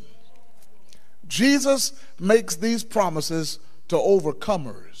persecution. Jesus makes these promises to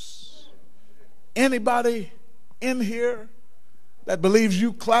overcomers. Anybody in here that believes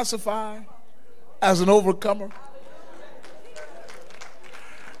you classify as an overcomer?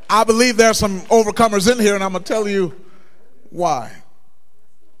 I believe there are some overcomers in here, and I'm going to tell you why.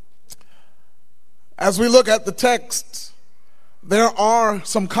 As we look at the text, there are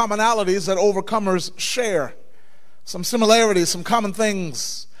some commonalities that overcomers share, some similarities, some common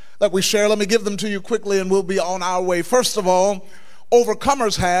things that we share. Let me give them to you quickly and we'll be on our way. First of all,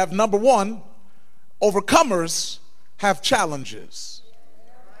 overcomers have, number one, overcomers have challenges.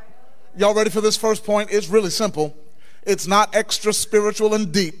 Y'all ready for this first point? It's really simple. It's not extra spiritual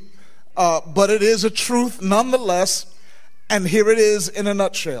and deep, but it is a truth nonetheless, and here it is in a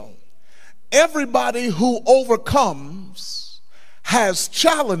nutshell. Everybody who overcomes has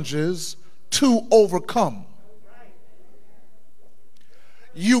challenges to overcome.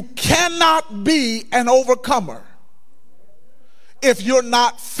 You cannot be an overcomer if you're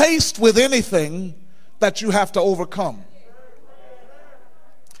not faced with anything that you have to overcome.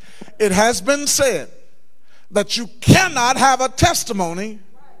 It has been said that you cannot have a testimony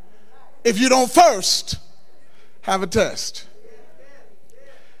if you don't first have a test.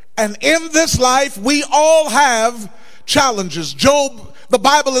 And in this life, we all have challenges. Job, the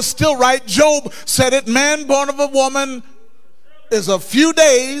Bible is still right. Job said it, man born of a woman is a few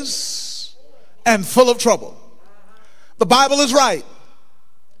days and full of trouble. The Bible is right.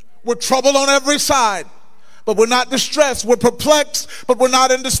 We're troubled on every side, but we're not distressed. We're perplexed, but we're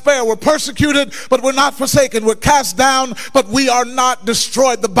not in despair. We're persecuted, but we're not forsaken. We're cast down, but we are not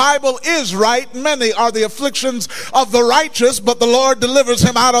destroyed. The Bible is right. Many are the afflictions of the righteous, but the Lord delivers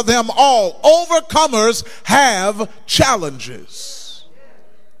him out of them all. Overcomers have challenges.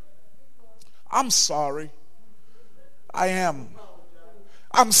 I'm sorry. I am.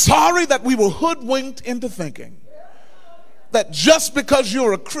 I'm sorry that we were hoodwinked into thinking that just because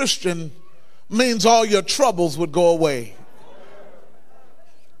you're a Christian means all your troubles would go away.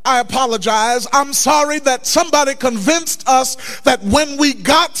 I apologize. I'm sorry that somebody convinced us that when we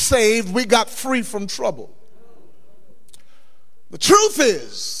got saved, we got free from trouble. The truth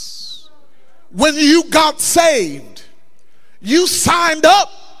is, when you got saved, you signed up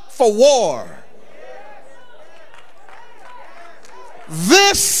for war.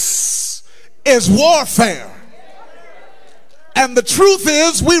 This is warfare. And the truth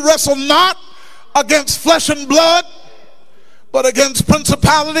is, we wrestle not against flesh and blood, but against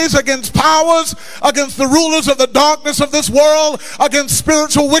principalities, against powers, against the rulers of the darkness of this world, against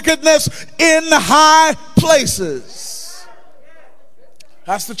spiritual wickedness in high places.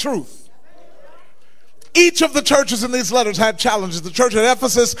 That's the truth. Each of the churches in these letters had challenges. The church at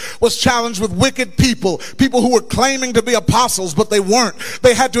Ephesus was challenged with wicked people who were claiming to be apostles, but they weren't.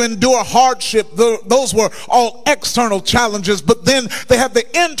 They had to endure hardship. Those were all external challenges, but then they had the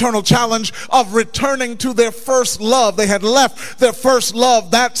internal challenge of returning to their first love. They had left their first love.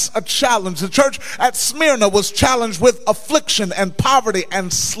 That's a challenge. The church at Smyrna was challenged with affliction and poverty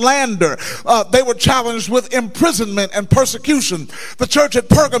and slander. They were challenged with imprisonment and persecution. The church at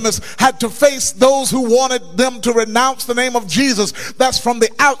Pergamos had to face those who wanted them to renounce the name of Jesus. That's from the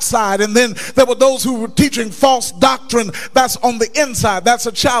outside. And then there were those who were teaching false doctrine. That's on the inside. That's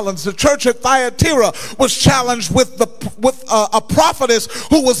a challenge. The church at Thyatira was challenged with a prophetess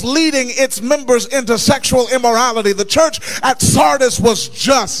who was leading its members into sexual immorality. The church at Sardis was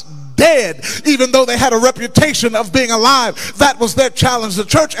just dead, even though they had a reputation of being alive. That was their challenge. The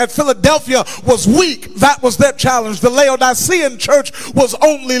church at Philadelphia was weak. That was their challenge. The Laodicean church was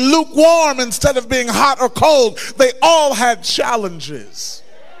only lukewarm instead of being hot or cold. They all had challenges.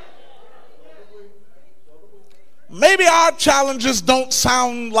 Maybe our challenges don't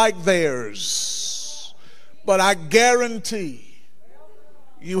sound like theirs, but I guarantee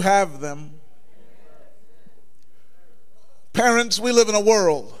you have them. Parents, we live in a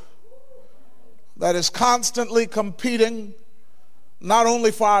world that is constantly competing not only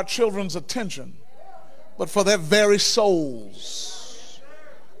for our children's attention, but for their very souls.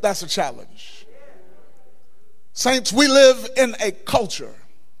 That's a challenge. Saints, we live in a culture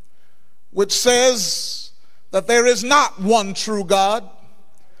which says that there is not one true God,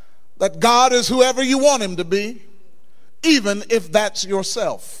 that God is whoever you want him to be, even if that's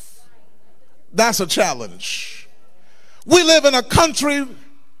yourself. That's a challenge. We live in a country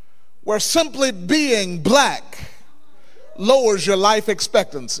where simply being black lowers your life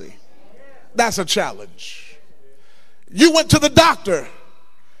expectancy. That's a challenge. You went to the doctor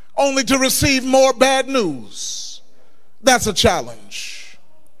only to receive more bad news. That's a challenge.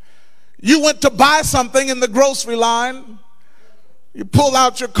 You went to buy something in the grocery line. You pulled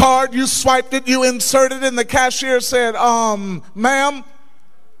out your card, you swiped it, you inserted it, and the cashier said, ma'am,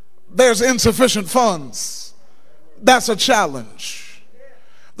 there's insufficient funds. That's a challenge.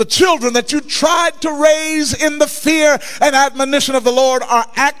 The children that you tried to raise in the fear and admonition of the Lord are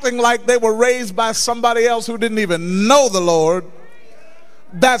acting like they were raised by somebody else who didn't even know the Lord.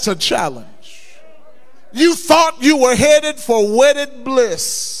 That's a challenge. You thought you were headed for wedded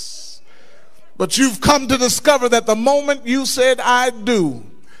bliss, but you've come to discover that the moment you said I do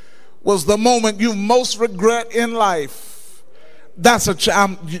was the moment you most regret in life. That's a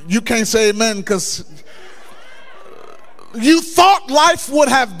challenge. You can't say amen because you thought life would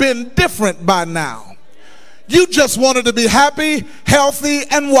have been different by now. You just wanted to be happy, healthy,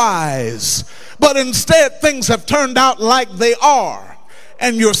 and wise. But instead, things have turned out like they are.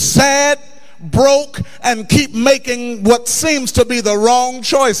 And you're sad, broke, and keep making what seems to be the wrong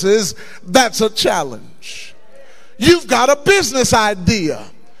choices. That's a challenge. You've got a business idea,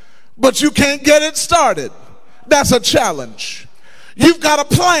 but you can't get it started. That's a challenge. You've got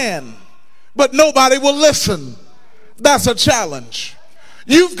a plan, but nobody will listen. That's a challenge.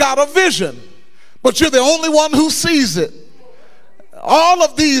 You've got a vision, but you're the only one who sees it. All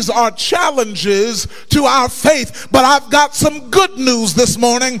of these are challenges to our faith, but I've got some good news this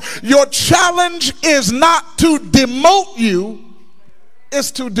morning. Your challenge is not to demote you,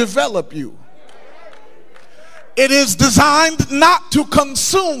 it's to develop you. It is designed not to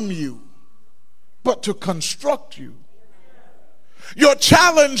consume you, but to construct you. Your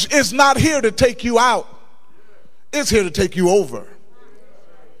challenge is not here to take you out. It's here to take you over.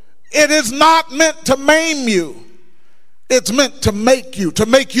 It is not meant to maim you. It's meant to make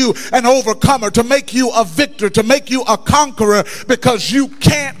you an overcomer, to make you a victor, to make you a conqueror, because you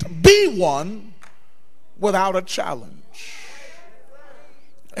can't be one without a challenge.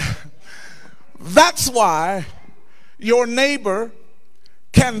 That's why your neighbor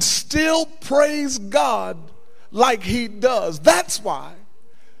can still praise God like he does. That's why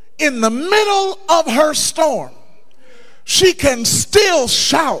in the middle of her storm, she can still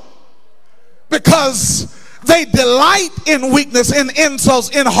shout, because they delight in weakness, in insults,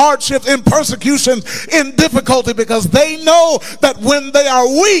 in hardships, in persecution, in difficulty, because they know that when they are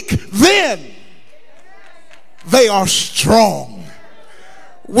weak, then they are strong.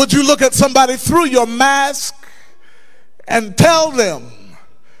 Would you look at somebody through your mask and tell them,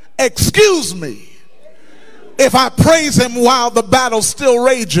 excuse me if I praise him while the battle's still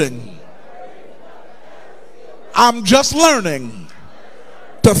raging? I'm just learning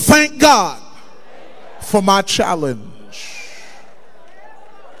to thank God for my challenge.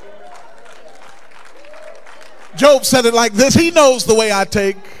 Job said it like this: he knows the way I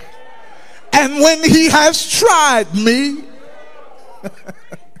take, and when he has tried me,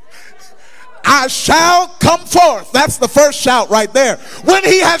 I shall come forth. That's the first shout right there. When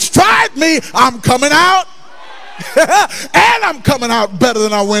he has tried me, I'm coming out. And I'm coming out better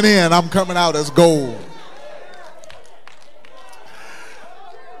than I went in. I'm coming out as gold.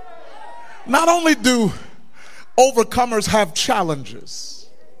 Not only do overcomers have challenges.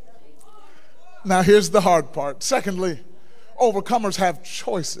 Now here's the hard part. Secondly, overcomers have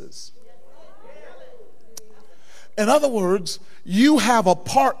choices. In other words, you have a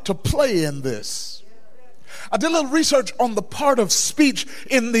part to play in this. I did a little research on the part of speech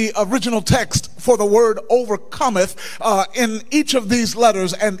in the original text for the word overcometh in each of these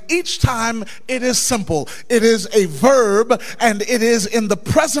letters, and each time it is simple. It is a verb, and it is in the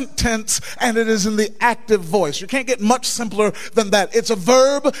present tense, and it is in the active voice. You can't get much simpler than that. It's a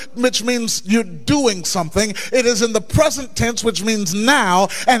verb, which means you're doing something. It is in the present tense, which means now,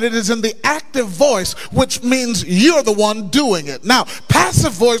 and it is in the active voice, which means you're the one doing it. Now,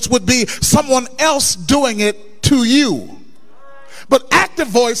 passive voice would be someone else doing it to you. But active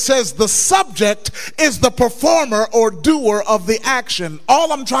voice says the subject is the performer or doer of the action.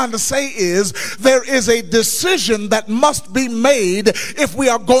 All I'm trying to say is there is a decision that must be made if we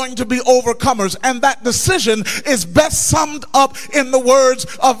are going to be overcomers. And that decision is best summed up in the words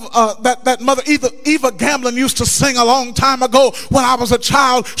of that Mother Eva Gamblin used to sing a long time ago when I was a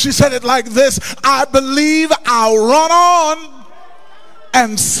child. She said it like this: I believe I'll run on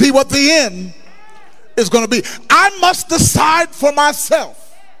and see what the end is going to be. I must decide for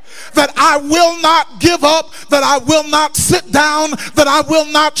myself that I will not give up, that I will not sit down, that I will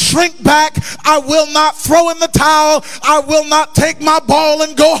not shrink back, I will not throw in the towel, I will not take my ball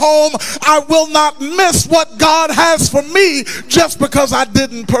and go home, I will not miss what God has for me just because I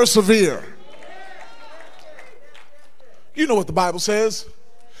didn't persevere. You know what the Bible says.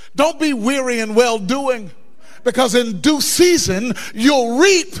 Don't be weary in well doing, because in due season you'll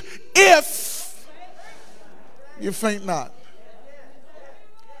reap if you faint not.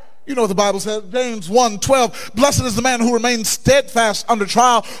 You know what the Bible says, James 1:12, blessed is the man who remains steadfast under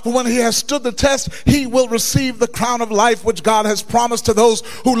trial, for when he has stood the test, he will receive the crown of life which God has promised to those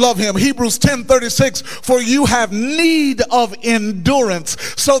who love him. Hebrews 10:36, for you have need of endurance,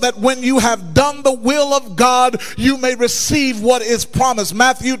 so that when you have done the will of God, you may receive what is promised.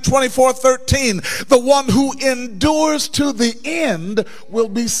 Matthew 24:13, the one who endures to the end will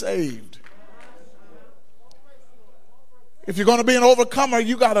be saved. If you're going to be an overcomer,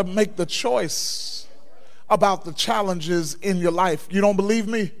 you got to make the choice about the challenges in your life. You don't believe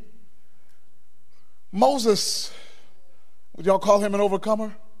me? Moses, would y'all call him an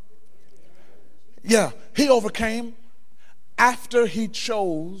overcomer? Yeah, he overcame after he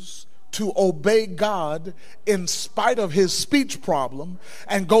chose to obey God in spite of his speech problem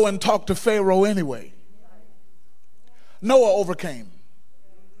and go and talk to Pharaoh anyway. Noah overcame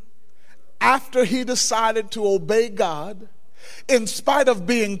after he decided to obey God in spite of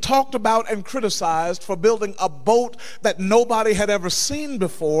being talked about and criticized for building a boat that nobody had ever seen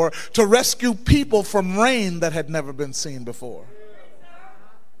before to rescue people from rain that had never been seen before.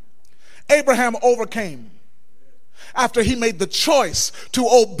 Abraham overcame after he made the choice to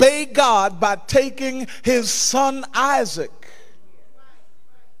obey God by taking his son Isaac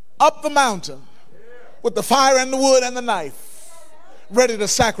up the mountain with the fire and the wood and the knife, ready to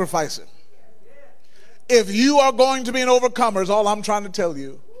sacrifice him. If you are going to be an overcomer, is all I'm trying to tell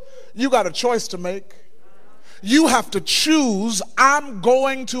you, you got a choice to make. You have to choose, I'm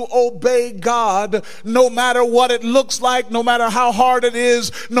going to obey God no matter what it looks like, no matter how hard it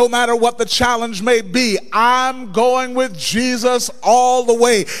is, no matter what the challenge may be. I'm going with Jesus all the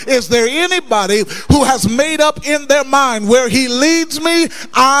way. Is there anybody who has made up in their mind, where he leads me,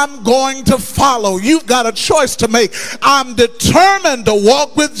 I'm going to follow? You've got a choice to make. I'm determined to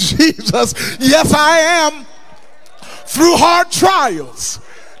walk with Jesus. Yes, I am. Through hard trials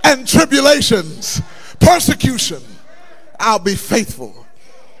and tribulations, persecution, I'll be faithful.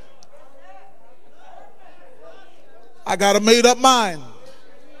 I got a made up mind.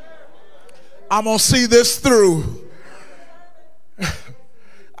 I'm going to see this through.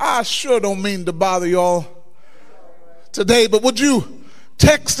 I sure don't mean to bother y'all today, but would you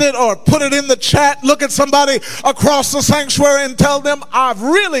text it or put it in the chat? Look at somebody across the sanctuary and tell them, I've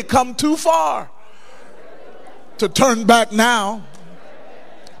really come too far to turn back now.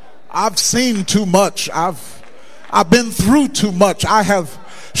 I've seen too much. I've been through too much. I have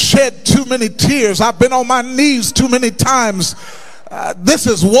shed too many tears. I've been on my knees too many times. This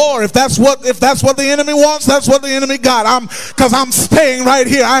is war. If that's what the enemy wants, that's what the enemy got. Because I'm staying right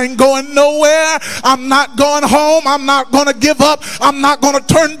here. I ain't going nowhere. I'm not going home. I'm not going to give up. I'm not going to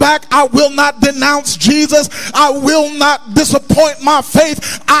turn back. I will not denounce Jesus. I will not disappoint my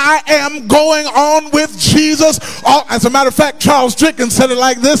faith. I am going on with Jesus. As a matter of fact, Charles Dickens said it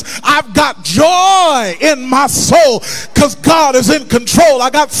like this: I've got joy in my soul because God is in control. I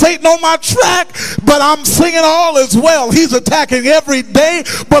got Satan on my track, but I'm singing all is well. He's attacking every day,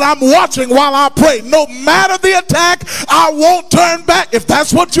 but I'm watching while I pray. No matter the attack, I won't turn back. If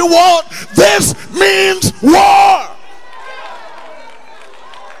that's what you want, this means war.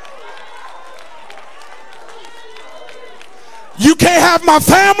 You can't have my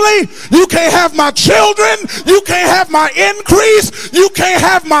family. You can't have my children. You can't have my increase. You can't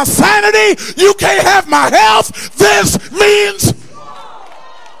have my sanity. You can't have my health. This means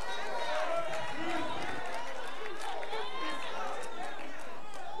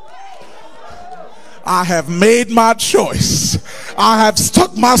I have made my choice. I have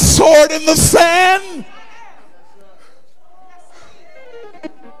stuck my sword in the sand.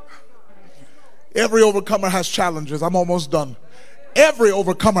 Every overcomer has challenges. I'm almost done. Every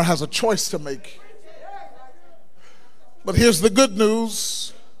overcomer has a choice to make. But here's the good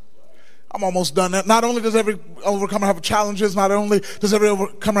news. I'm almost done. Not only does every overcomer have challenges, not only does every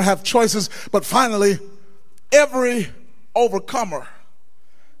overcomer have choices, but finally, every overcomer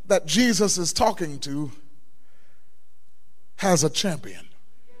that Jesus is talking to has a champion.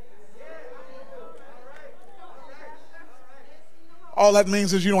 All that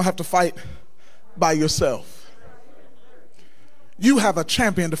means is you don't have to fight by yourself. You have a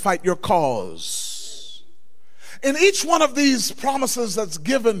champion to fight your cause. In each one of these promises that's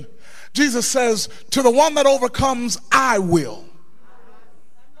given, Jesus says, to the one that overcomes, I will.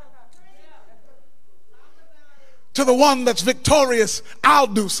 To the one that's victorious, I'll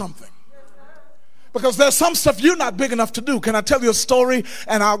do something. Because there's some stuff you're not big enough to do. Can I tell you a story?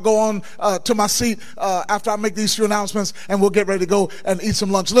 And I'll go on to my seat after I make these few announcements, and we'll get ready to go and eat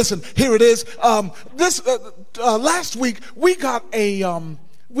some lunch. Listen, here it is. Last week we got a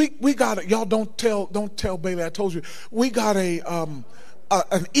we got a, y'all don't tell Bailey I told you. We got a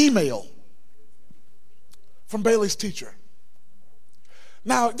an email from Bailey's teacher.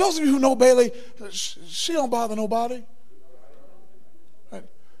 Now, those of you who know Bailey, she don't bother nobody. Right?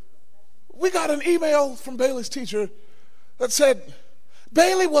 We got an email from Bailey's teacher that said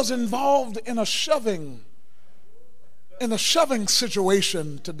Bailey was involved in a shoving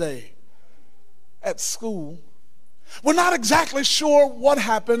situation today at school. We're not exactly sure what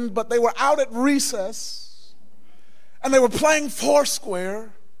happened, but they were out at recess and they were playing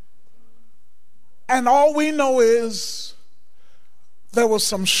Foursquare, and all we know is there was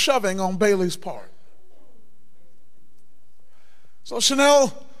some shoving on Bailey's part. So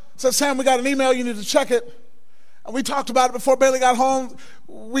Chanel said, Sam, we got an email, you need to check it. And we talked about it before Bailey got home.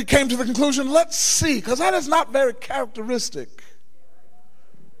 We came to the conclusion, let's see, because that is not very characteristic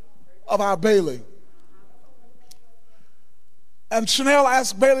of our Bailey. And Chanel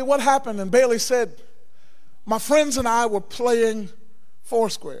asked Bailey what happened, and Bailey said, my friends and I were playing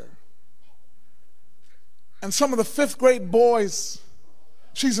Foursquare. And some of the fifth grade boys,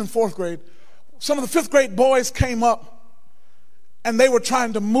 she's in fourth grade, some of the fifth grade boys came up and they were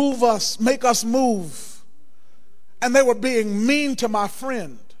trying to move us, make us move. And they were being mean to my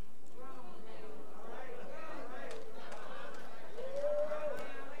friend.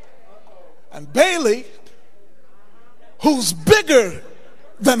 And Bailey, who's bigger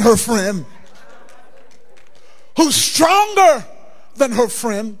than her friend, who's stronger than her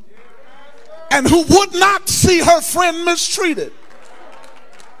friend, and who would not see her friend mistreated,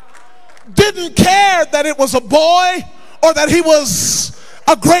 didn't care that it was a boy or that he was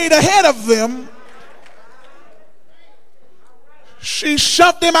a grade ahead of them. She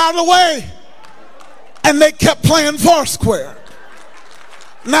shoved him out of the way and they kept playing Foursquare.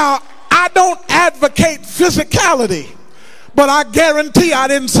 Now, I don't advocate physicality, but I guarantee I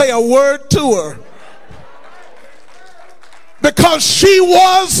didn't say a word to her, because she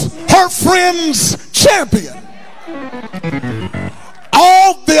was her friend's champion.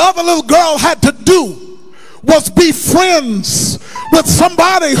 All the other little girl had to do was be friends with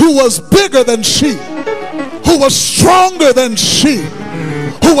somebody who was bigger than she, who was stronger than she,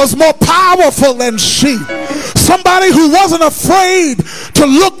 who was more powerful than she, somebody who wasn't afraid to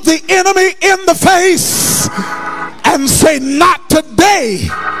look the enemy in the face and say, not today.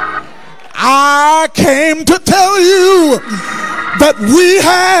 I came to tell you that we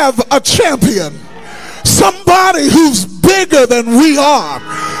have a champion, somebody who's bigger than we are,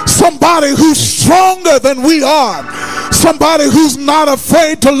 somebody who's stronger than we are, somebody who's not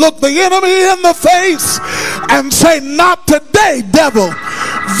afraid to look the enemy in the face and say, not today, devil.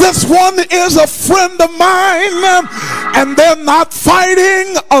 This one is a friend of mine, and they're not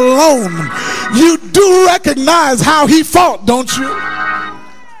fighting alone. You do recognize how he fought, don't you?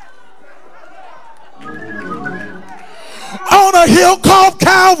 On a hill called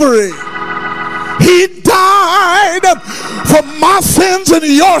Calvary, he died for my sins and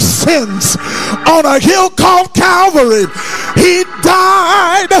your sins. On a hill called Calvary, he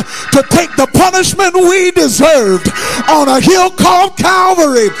died to take the punishment we deserved. On a hill called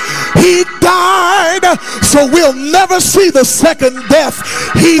Calvary, he died so we'll never see the second death.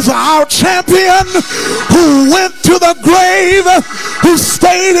 He's our champion who went to the grave, who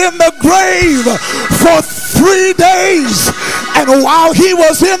stayed in the grave for 3 days. And while he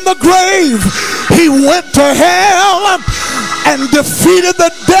was in the grave, he went to hell and defeated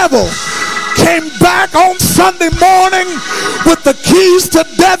the devil. Came back on Sunday morning with the keys to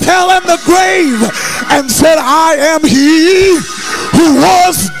death, hell, and the grave, and said, I am he who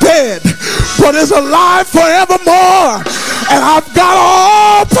was dead but is alive forevermore, and I've got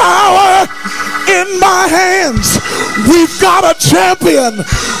all power in my hands. We've got a champion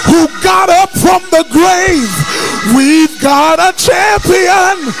who got up from the grave. We've got a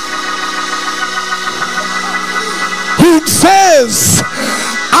champion who says,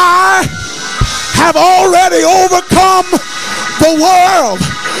 I have already overcome the world.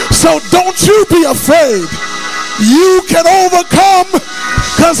 So don't you be afraid. You can overcome,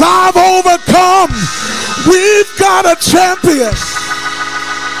 because I've overcome. We've got a champion.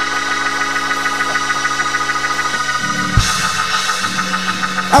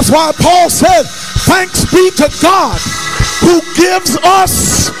 That's why Paul said, thanks be to God who gives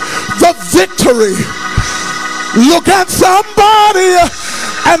us the victory. Look at somebody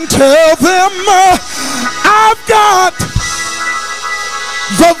and tell them, I've got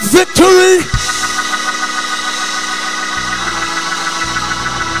the victory.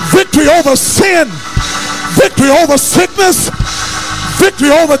 Victory over sin, victory over sickness, victory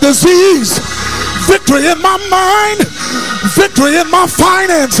over disease, victory in my mind, victory in my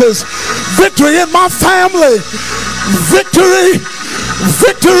finances, victory in my family, victory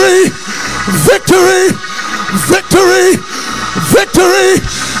Victory, victory, victory, victory.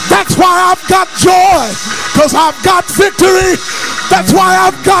 That's why I've got joy, because I've got victory. That's why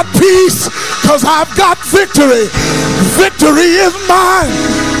I've got peace, because I've got victory. Victory is mine.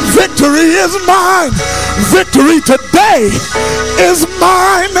 Victory is mine. Victory today is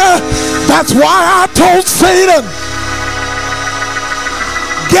mine. That's why I told Satan,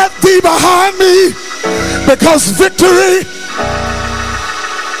 get thee behind me, because victory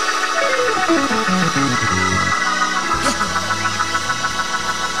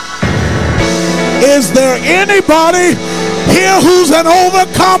is there anybody here who's an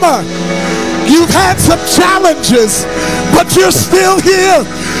overcomer? You've had some challenges, but you're still here.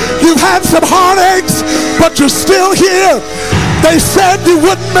 You've had some heartaches, but you're still here. They said you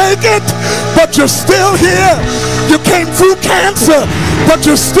wouldn't make it, but you're still here. You came through cancer, but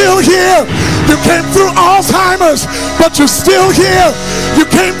you're still here. You came through Alzheimer's, but you're still here. You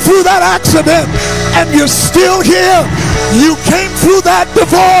came through that accident, and you're still here. You came through that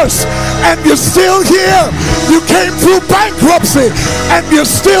divorce, and you're still here. You came through bankruptcy, and you're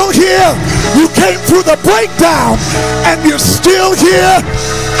still here. You came through the breakdown, and you're still here.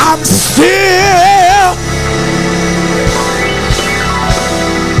 I'm still.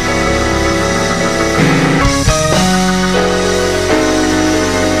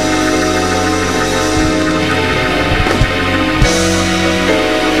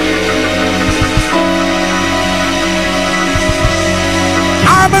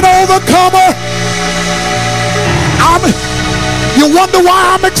 I'm an overcomer. You wonder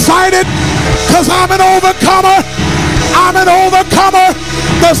why I'm excited? Because I'm an overcomer. I'm an overcomer.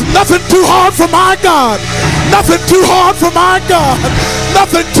 There's nothing too hard for my God. Nothing too hard for my God.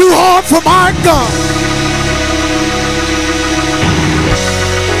 Nothing too hard for my God.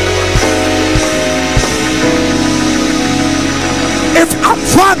 If I'm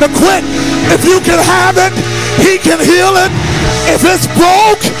trying to quit, if you can have it, he can heal it. If it's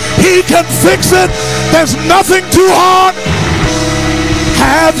broke, he can fix it. There's nothing too hard.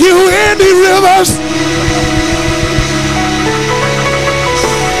 Have you any rivers?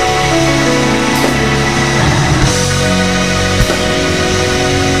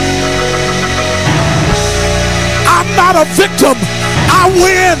 I'm not a victim. I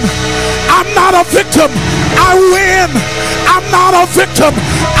win. I'm not a victim. I win. I'm not a victim.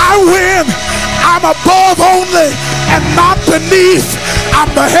 I win. I'm above only and not beneath.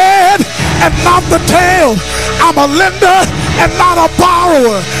 I'm the head and not the tail. I'm a lender and not a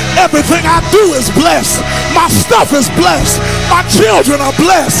borrower. Everything I do is blessed. My stuff is blessed. My children are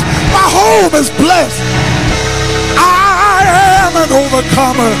blessed. My home is blessed. I am an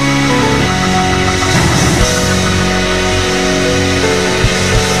overcomer.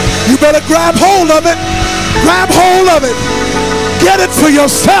 You better grab hold of it. Grab hold of it. Get it for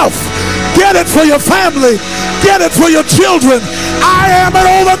yourself. Get it for your family. Get it for your children. I am an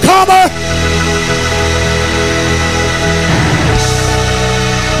overcomer.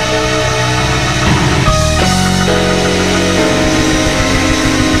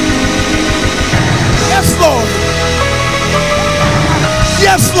 Yes, Lord.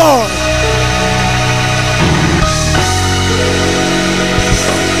 Yes, Lord.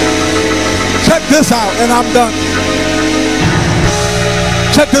 Check this out and I'm done.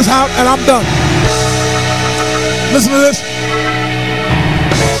 Check this out and I'm done. Listen to this.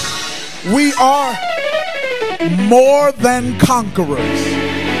 We are more than conquerors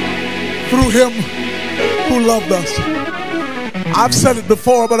through him who loved us. I've said it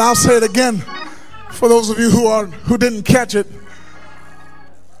before, but I'll say it again for those of you who didn't catch it.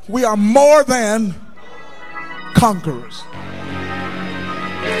 We are more than conquerors.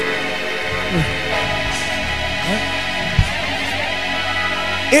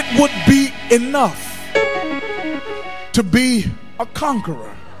 It would be enough to be a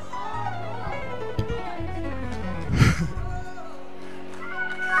conqueror.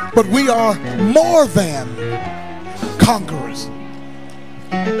 But we are more than conquerors.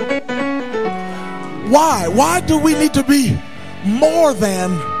 Why? Why do we need to be more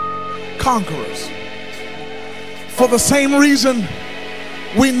than conquerors? For the same reason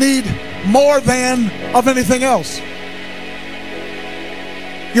we need more than of anything else.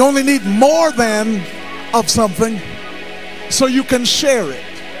 You only need more than of something so you can share it.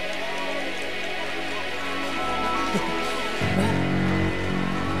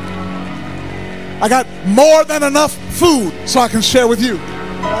 I got more than enough food so I can share with you.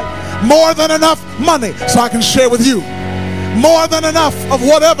 More than enough money so I can share with you. More than enough of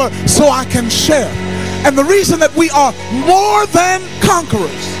whatever so I can share. And the reason that we are more than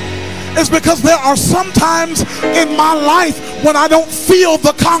conquerors is because there are some times in my life when I don't feel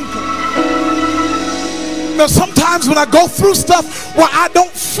the conquer. There's sometimes when I go through stuff where I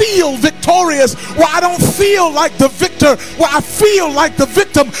don't feel victorious, where I don't feel like the victor, where I feel like the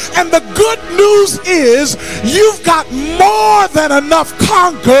victim. And the good news is you've got more than enough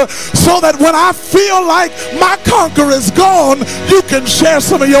conquer so that when I feel like my conquer is gone, you can share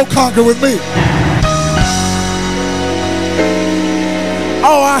some of your conquer with me.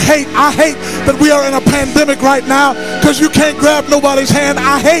 Oh, I hate that we are in a pandemic right now because you can't grab nobody's hand.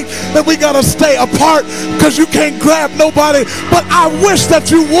 I hate that we got to stay apart because you can't grab nobody. But I wish that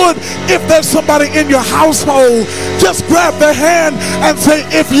you would, if there's somebody in your household, just grab their hand and say,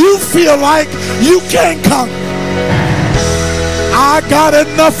 if you feel like you can't come, I got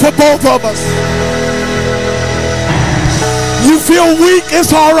enough for both of us. You feel weak,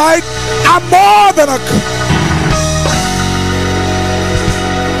 it's all right. I'm more than a...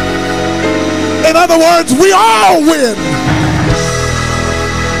 In other words, we all win.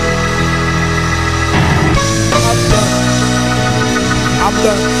 I'm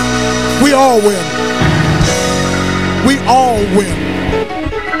done. We all win. We all win.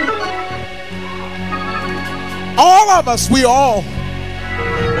 All of us, we all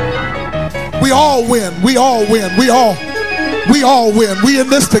win. We all win. We all win. We in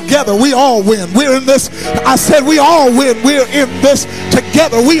this together. We all win. We're in this. I said we all win. We're in this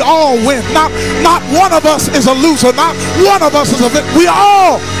together. We all win. Not one of us is a loser. Not one of us is a victim. We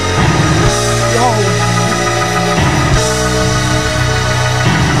all win.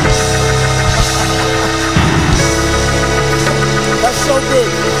 That's so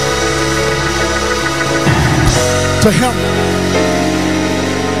good. To him.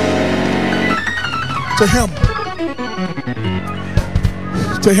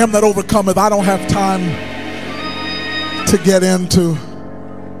 To him that overcometh. I don't have time to get into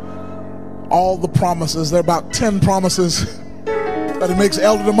all the promises. There are about 10 promises that he makes.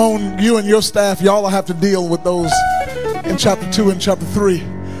 Elder Damone, you and your staff, y'all will have to deal with those in chapter 2 and chapter 3.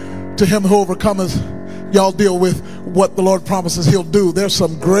 To him who overcometh, y'all deal with what the Lord promises he'll do. There's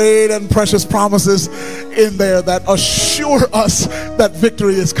some great and precious promises in there that assure us that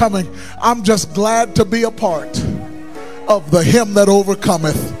victory is coming. I'm just glad to be a part of the him that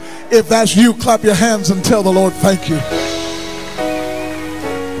overcometh. If that's you, clap your hands and tell the Lord thank you.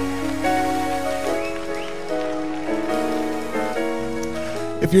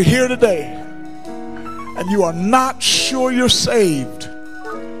 If you're here today and you are not sure you're saved,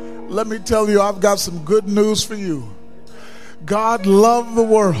 let me tell you, I've got some good news for you. God loved the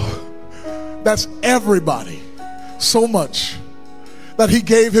world, that's everybody, so much that he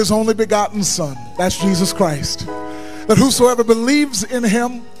gave his only begotten son, that's Jesus Christ, that whosoever believes in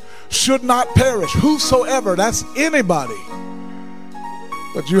him should not perish. Whosoever, that's anybody,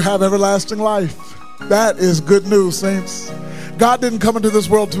 but you have everlasting life. That is good news, saints. God didn't come into this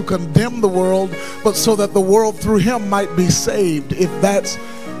world to condemn the world, but so that the world through him might be saved.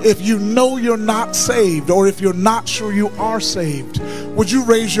 If you know you're not saved, or if you're not sure you are saved, would you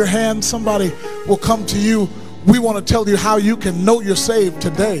raise your hand? Somebody will come to you. We want to tell you how you can know you're saved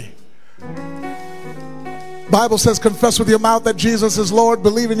today. Bible says, confess with your mouth that Jesus is Lord,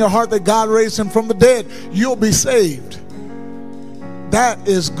 believe in your heart that God raised him from the dead, you'll be saved. That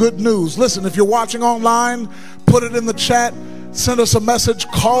is good news. Listen, if you're watching online, put it in the chat. Send us a message.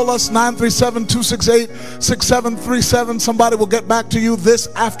 Call us 937-268-6737. Somebody will get back to you this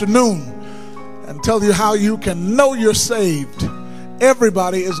afternoon and tell you how you can know you're saved.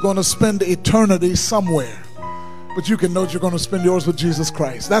 Everybody is going to spend eternity somewhere, but you can know you're going to spend yours with Jesus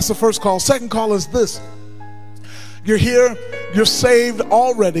Christ. That's the first call. Second call is this. You're here, you're saved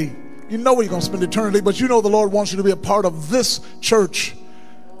already. You know where you're going to spend eternity, but you know the Lord wants you to be a part of this church.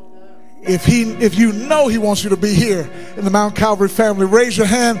 If you know he wants you to be here in the Mount Calvary family, raise your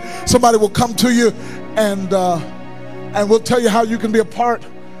hand. Somebody will come to you and we'll tell you how you can be a part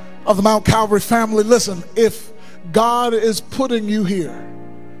of the Mount Calvary family. Listen, if God is putting you here,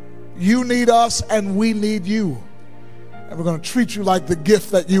 you need us and we need you. And we're going to treat you like the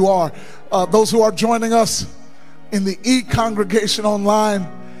gift that you are. Those who are joining us in the e-congregation online,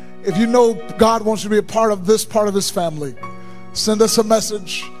 if you know God wants you to be a part of this part of his family, send us a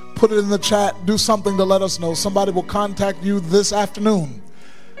message. Put it in the chat. Do something to let us know. Somebody will contact you this afternoon,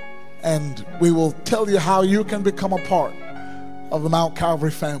 and we will tell you how you can become a part of the Mount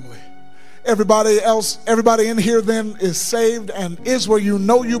Calvary family. Everybody in here then is saved and is where you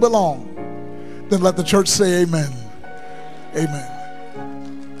know you belong. Then let the church say amen. Amen.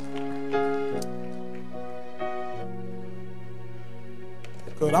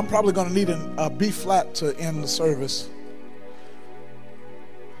 Good. I'm probably going to need a B flat to end the service.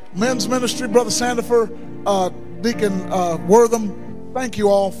 Men's ministry, Brother Sandifer, Deacon Wortham, thank you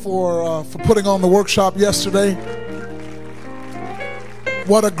all for putting on the workshop yesterday.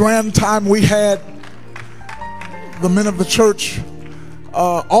 What a grand time we had. The men of the church,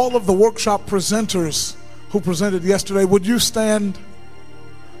 all of the workshop presenters who presented yesterday, would you stand?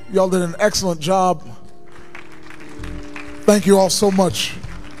 Y'all did an excellent job. Thank you all so much.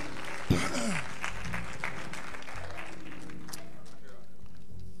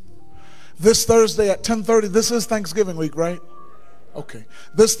 This Thursday at 10:30, this is Thanksgiving week, right? Okay.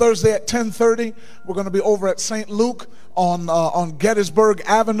 This Thursday at 10:30, we're going to be over at St. Luke on Gettysburg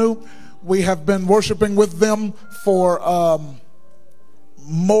Avenue. We have been worshiping with them for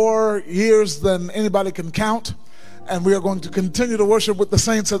more years than anybody can count. And we are going to continue to worship with the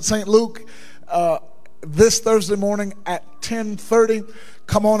saints at St. Luke this Thursday morning at 10:30.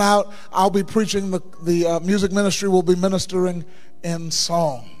 Come on out. I'll be preaching. The music ministry will be ministering in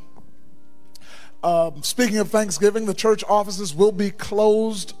song. Speaking of Thanksgiving, the church offices will be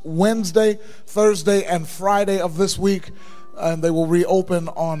closed Wednesday, Thursday, and Friday of this week, and they will reopen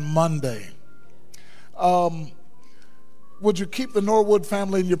on Monday. Would you keep the Norwood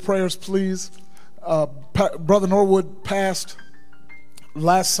family in your prayers, please? Brother Norwood passed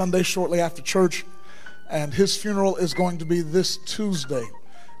last Sunday shortly after church, and his funeral is going to be this Tuesday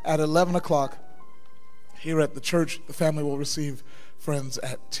at 11 o'clock here at the church. The family will receive friends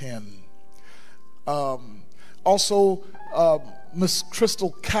at 10. Also, Miss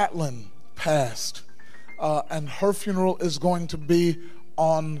Crystal Catlin passed, and her funeral is going to be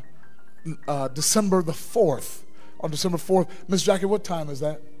on December the 4th. On December 4th. Miss Jackie, what time is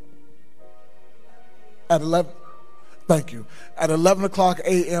that? At 11. Thank you. At 11 o'clock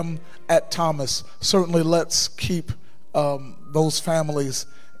a.m. at Thomas. Certainly let's keep those families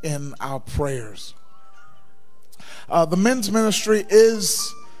in our prayers. The men's ministry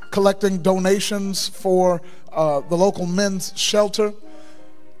is collecting donations for the local men's shelter.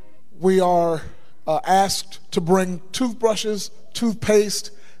 We are asked to bring toothbrushes, toothpaste,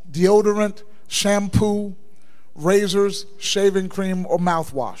 deodorant, shampoo, razors, shaving cream, or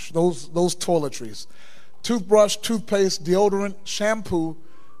mouthwash. Those toiletries. Toothbrush, toothpaste, deodorant, shampoo,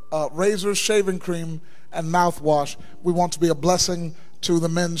 razors, shaving cream, and mouthwash. We want to be a blessing to the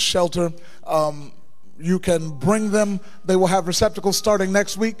men's shelter. You can bring them. They will have receptacles starting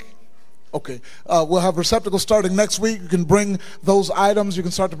next week. Okay. We'll have receptacles starting next week. You can bring those items. You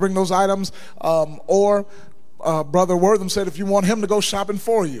can start to bring those items. Or Brother Wortham said if you want him to go shopping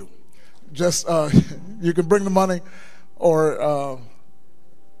for you, just you can bring the money. Or,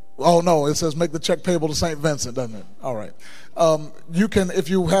 oh no, it says make the check payable to St. Vincent, doesn't it? All right. You can, if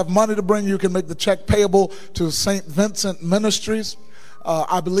you have money to bring, you can make the check payable to St. Vincent Ministries.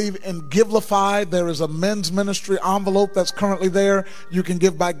 I believe in Givelify. There is a men's ministry envelope that's currently there. You can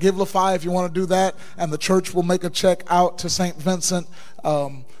give by Givelify if you want to do that, and the church will make a check out to St. Vincent.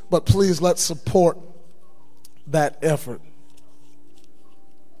 But please, let's support that effort.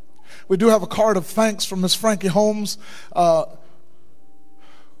 We do have a card of thanks from Miss Frankie Holmes,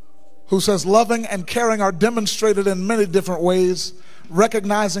 who says, loving and caring are demonstrated in many different ways.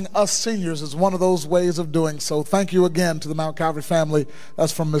 Recognizing us seniors is one of those ways of doing so. Thank you again to the Mount Calvary family.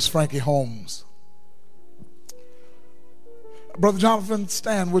 That's from Miss Frankie Holmes. Brother Jonathan,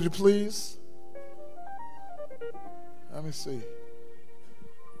 stand, would you please? Let me see.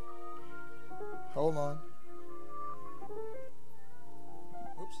 Hold on.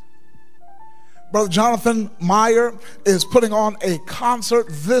 Oops. Brother Jonathan Meyer is putting on a concert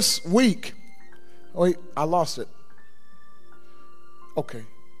this week. Wait, I lost it. Okay.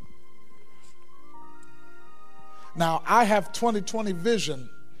 Now, I have 20/20 vision.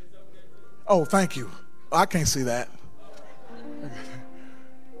 Oh, thank you. I can't see that.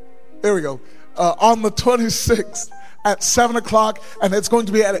 There we go. On the 26th at 7 o'clock, and it's going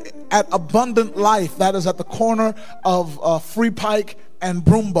to be at Abundant Life. That is at the corner of Free Pike and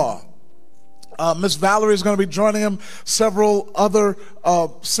Broomba. Miss Valerie is going to be joining him. Several other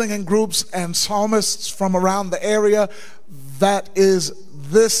singing groups and psalmists from around the area. That is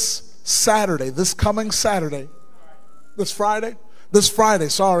this Saturday, this coming Saturday, this Friday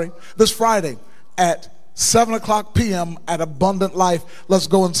at 7 o'clock p.m. at Abundant Life. Let's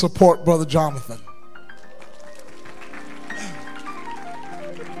go and support Brother Jonathan.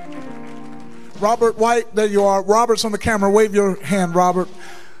 Robert White, there you are. Robert's on the camera. Wave your hand, Robert.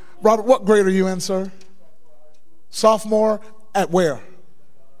 Robert, what grade are you in, sir? Sophomore at where?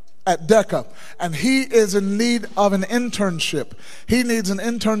 At DECA, and he is in need of an internship. He needs an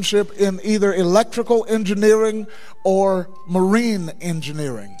internship in either electrical engineering or marine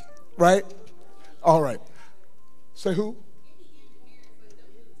engineering, right? All right. Say who?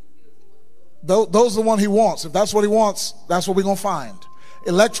 Those are the one he wants. If that's what he wants, that's what we're going to find.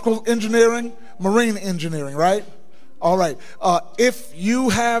 Electrical engineering, marine engineering, right? All right. If you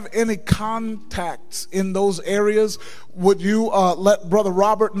have any contacts in those areas, would you let Brother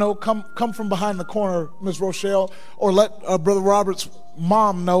Robert know? Come from behind the corner, Ms. Rochelle, or let Brother Robert's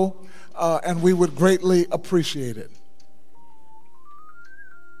mom know, and we would greatly appreciate it.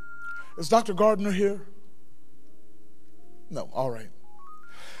 Is Dr. Gardner here? No. All right.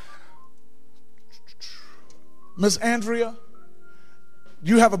 Miss Andrea,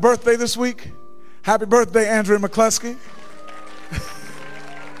 you have a birthday this week? Happy birthday, Andrea McCluskey.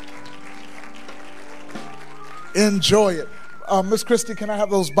 Enjoy it. Miss Christie, can I have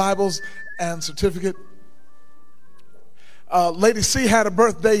those Bibles and certificate? Lady C had a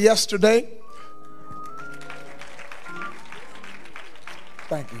birthday yesterday.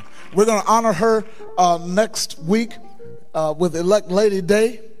 Thank you. We're going to honor her next week with Elect Lady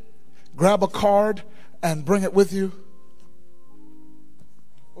Day. Grab a card and bring it with you.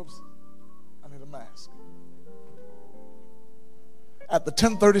 Whoops. I need a mask. At the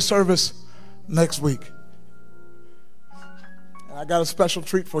 10:30 service next week. And I got a special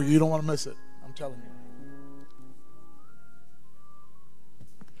treat for you. You don't want to miss it. I'm telling you.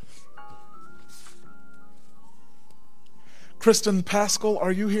 Kristen Pascal,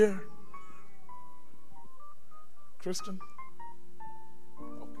 are you here? Kristen?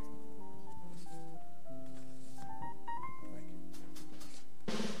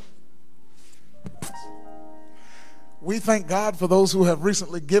 We thank God for those who have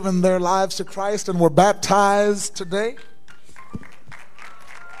recently given their lives to Christ and were baptized today.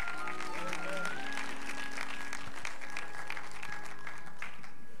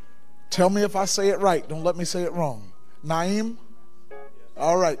 Tell me if I say it right. Don't let me say it wrong. Naeem?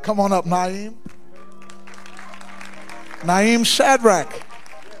 All right, come on up, Naeem. Naeem Shadrach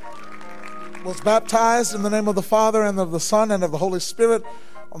was baptized in the name of the Father and of the Son and of the Holy Spirit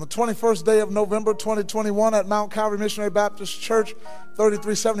on the 21st day of November 2021 at Mount Calvary Missionary Baptist Church,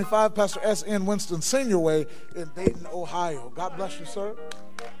 3375 Pastor S.N. Winston Senior Way in Dayton, Ohio. God bless you, sir.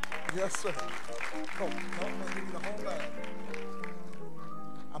 Yes, sir. Oh, no, I'm going to give you the whole bag.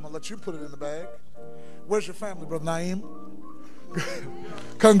 I'm going to let you put it in the bag. Where's your family, Brother Naeem?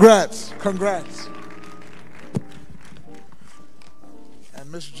 Congrats. Congrats.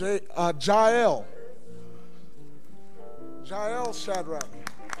 And Miss Jael Shadrach.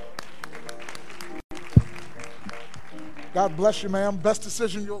 God bless you, ma'am. Best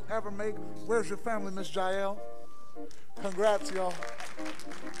decision you'll ever make. Where's your family, Miss Jael? Congrats, y'all.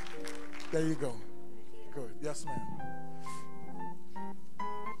 There you go. Good. Yes, ma'am.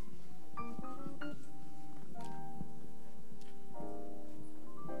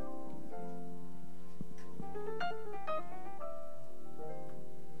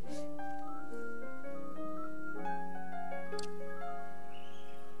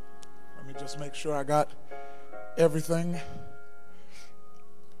 Let me just make sure I got everything.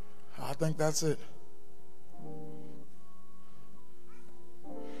 I think that's it.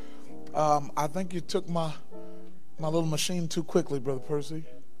 I think you took my little machine too quickly, Brother Percy.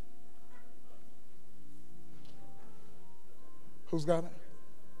 Who's got it?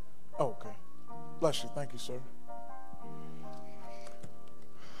 Oh, okay. Bless you. Thank you, sir.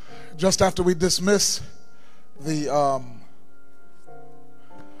 Just after we dismiss the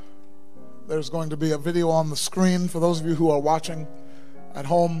there's going to be a video on the screen for those of you who are watching at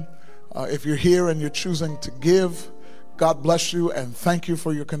home. If you're here and you're choosing to give, God bless you and thank you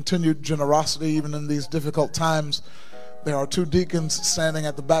for your continued generosity even in these difficult times. There are two deacons standing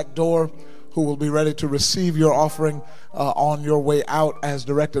at the back door who will be ready to receive your offering on your way out as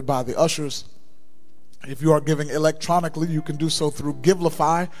directed by the ushers. If you are giving electronically, you can do so through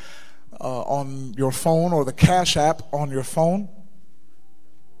Givelify on your phone or the Cash App on your phone.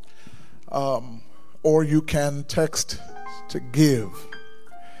 Or you can text to give.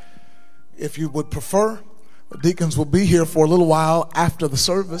 If you would prefer, the deacons will be here for a little while after the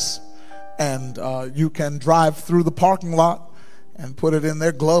service, and you can drive through the parking lot and put it in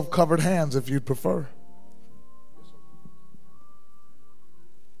their glove-covered hands if you'd prefer.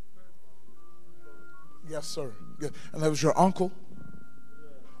 Yes, sir. Yeah. And that was your uncle?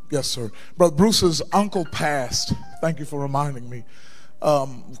 Yes, sir. Brother Bruce's uncle passed. Thank you for reminding me.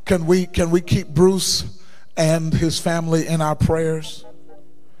 Can we keep Bruce and his family in our prayers?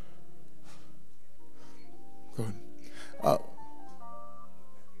 Good.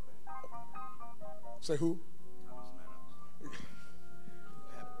 Say who?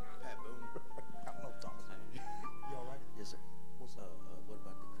 Pat Boone. I don't know, Thomas. You all right? Yes, sir. What's up? What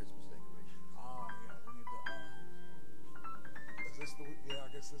about the Christmas decoration? Yeah, we need to. Is this the week? Yeah, I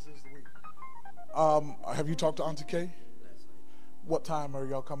guess guess this is the week. Have you talked to Auntie Kay? What time are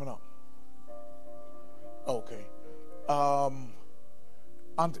y'all coming up? Okay.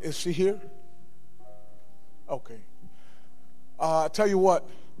 Is she here? Okay. I tell you what,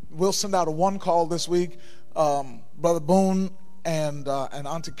 we'll send out a one call this week. Brother Boone and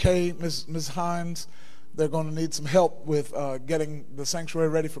Auntie Kay, Ms. Hines, they're going to need some help with getting the sanctuary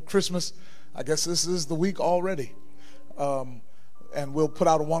ready for Christmas. I guess this is the week already. And we'll put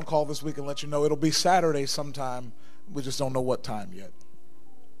out a one call this week and let you know. It'll be Saturday sometime. We just don't know what time yet.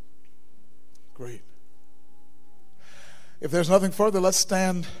 Great. If there's nothing further, let's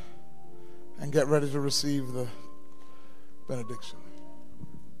stand and get ready to receive the benediction.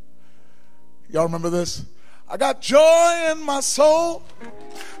 Y'all remember this? I got joy in my soul.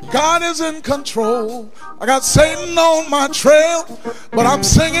 God is in control. I got Satan on my trail, but I'm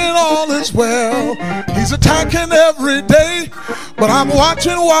singing all is well. He's attacking every day, but I'm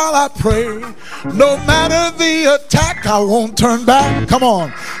watching while I pray. No matter the attack, I won't turn back. Come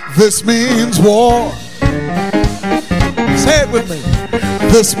on. This means war. Say it with me.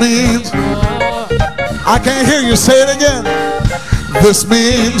 This means, I can't hear you. Say it again. This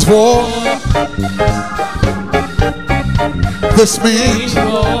means war. This means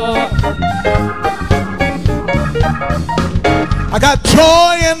I got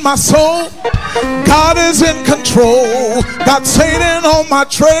joy in my soul. God is in control. Got Satan on my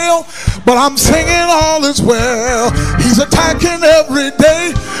trail, but I'm singing all is well. He's attacking every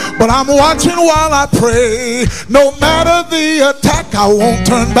day, but I'm watching while I pray. No matter the attack, I won't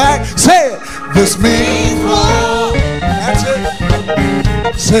turn back. Say it. This means war. That's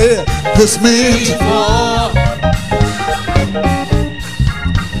it. Say it. This means war.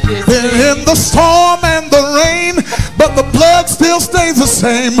 Been in the storm and the rain, but the blood still stays the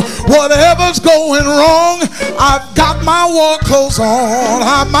same. Whatever's going wrong, I've got my war clothes on.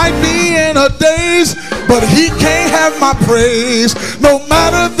 I might be in a daze, but he can't have my praise. No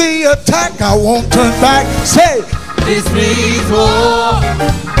matter the attack, I won't turn back. Say, this means war.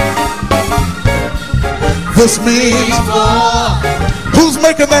 This means war. Who's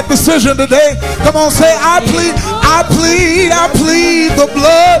making that decision today? Come on, say, I plead the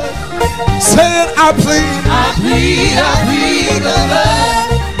blood. Say it, I plead the blood.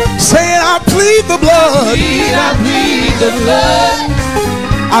 Say it, I plead the blood. I plead the blood.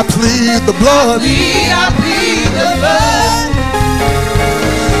 I plead the blood. I plead the blood.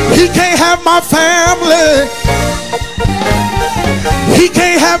 He can't have my family. He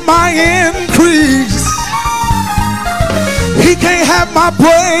can't have my increase. He can't have my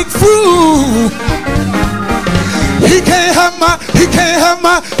breakthrough. He can't have my, he can't,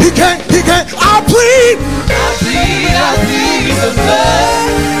 I plead the blood.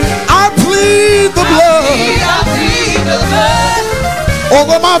 I plead the blood. I plead the blood.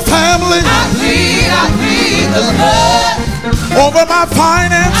 Over my family. I plead the blood. Over my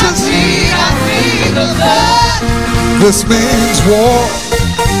finances. I plead the blood. This means war.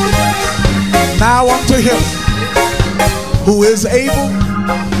 Now unto him who is able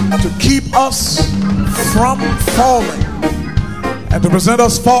to keep us from falling and to present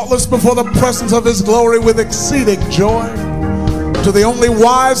us faultless before the presence of his glory with exceeding joy. To the only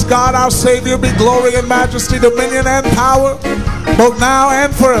wise God, our Savior, be glory and majesty, dominion and power, both now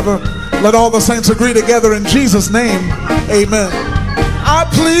and forever. Let all the saints agree together in Jesus' name. Amen. I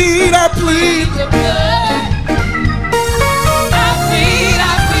plead the blood.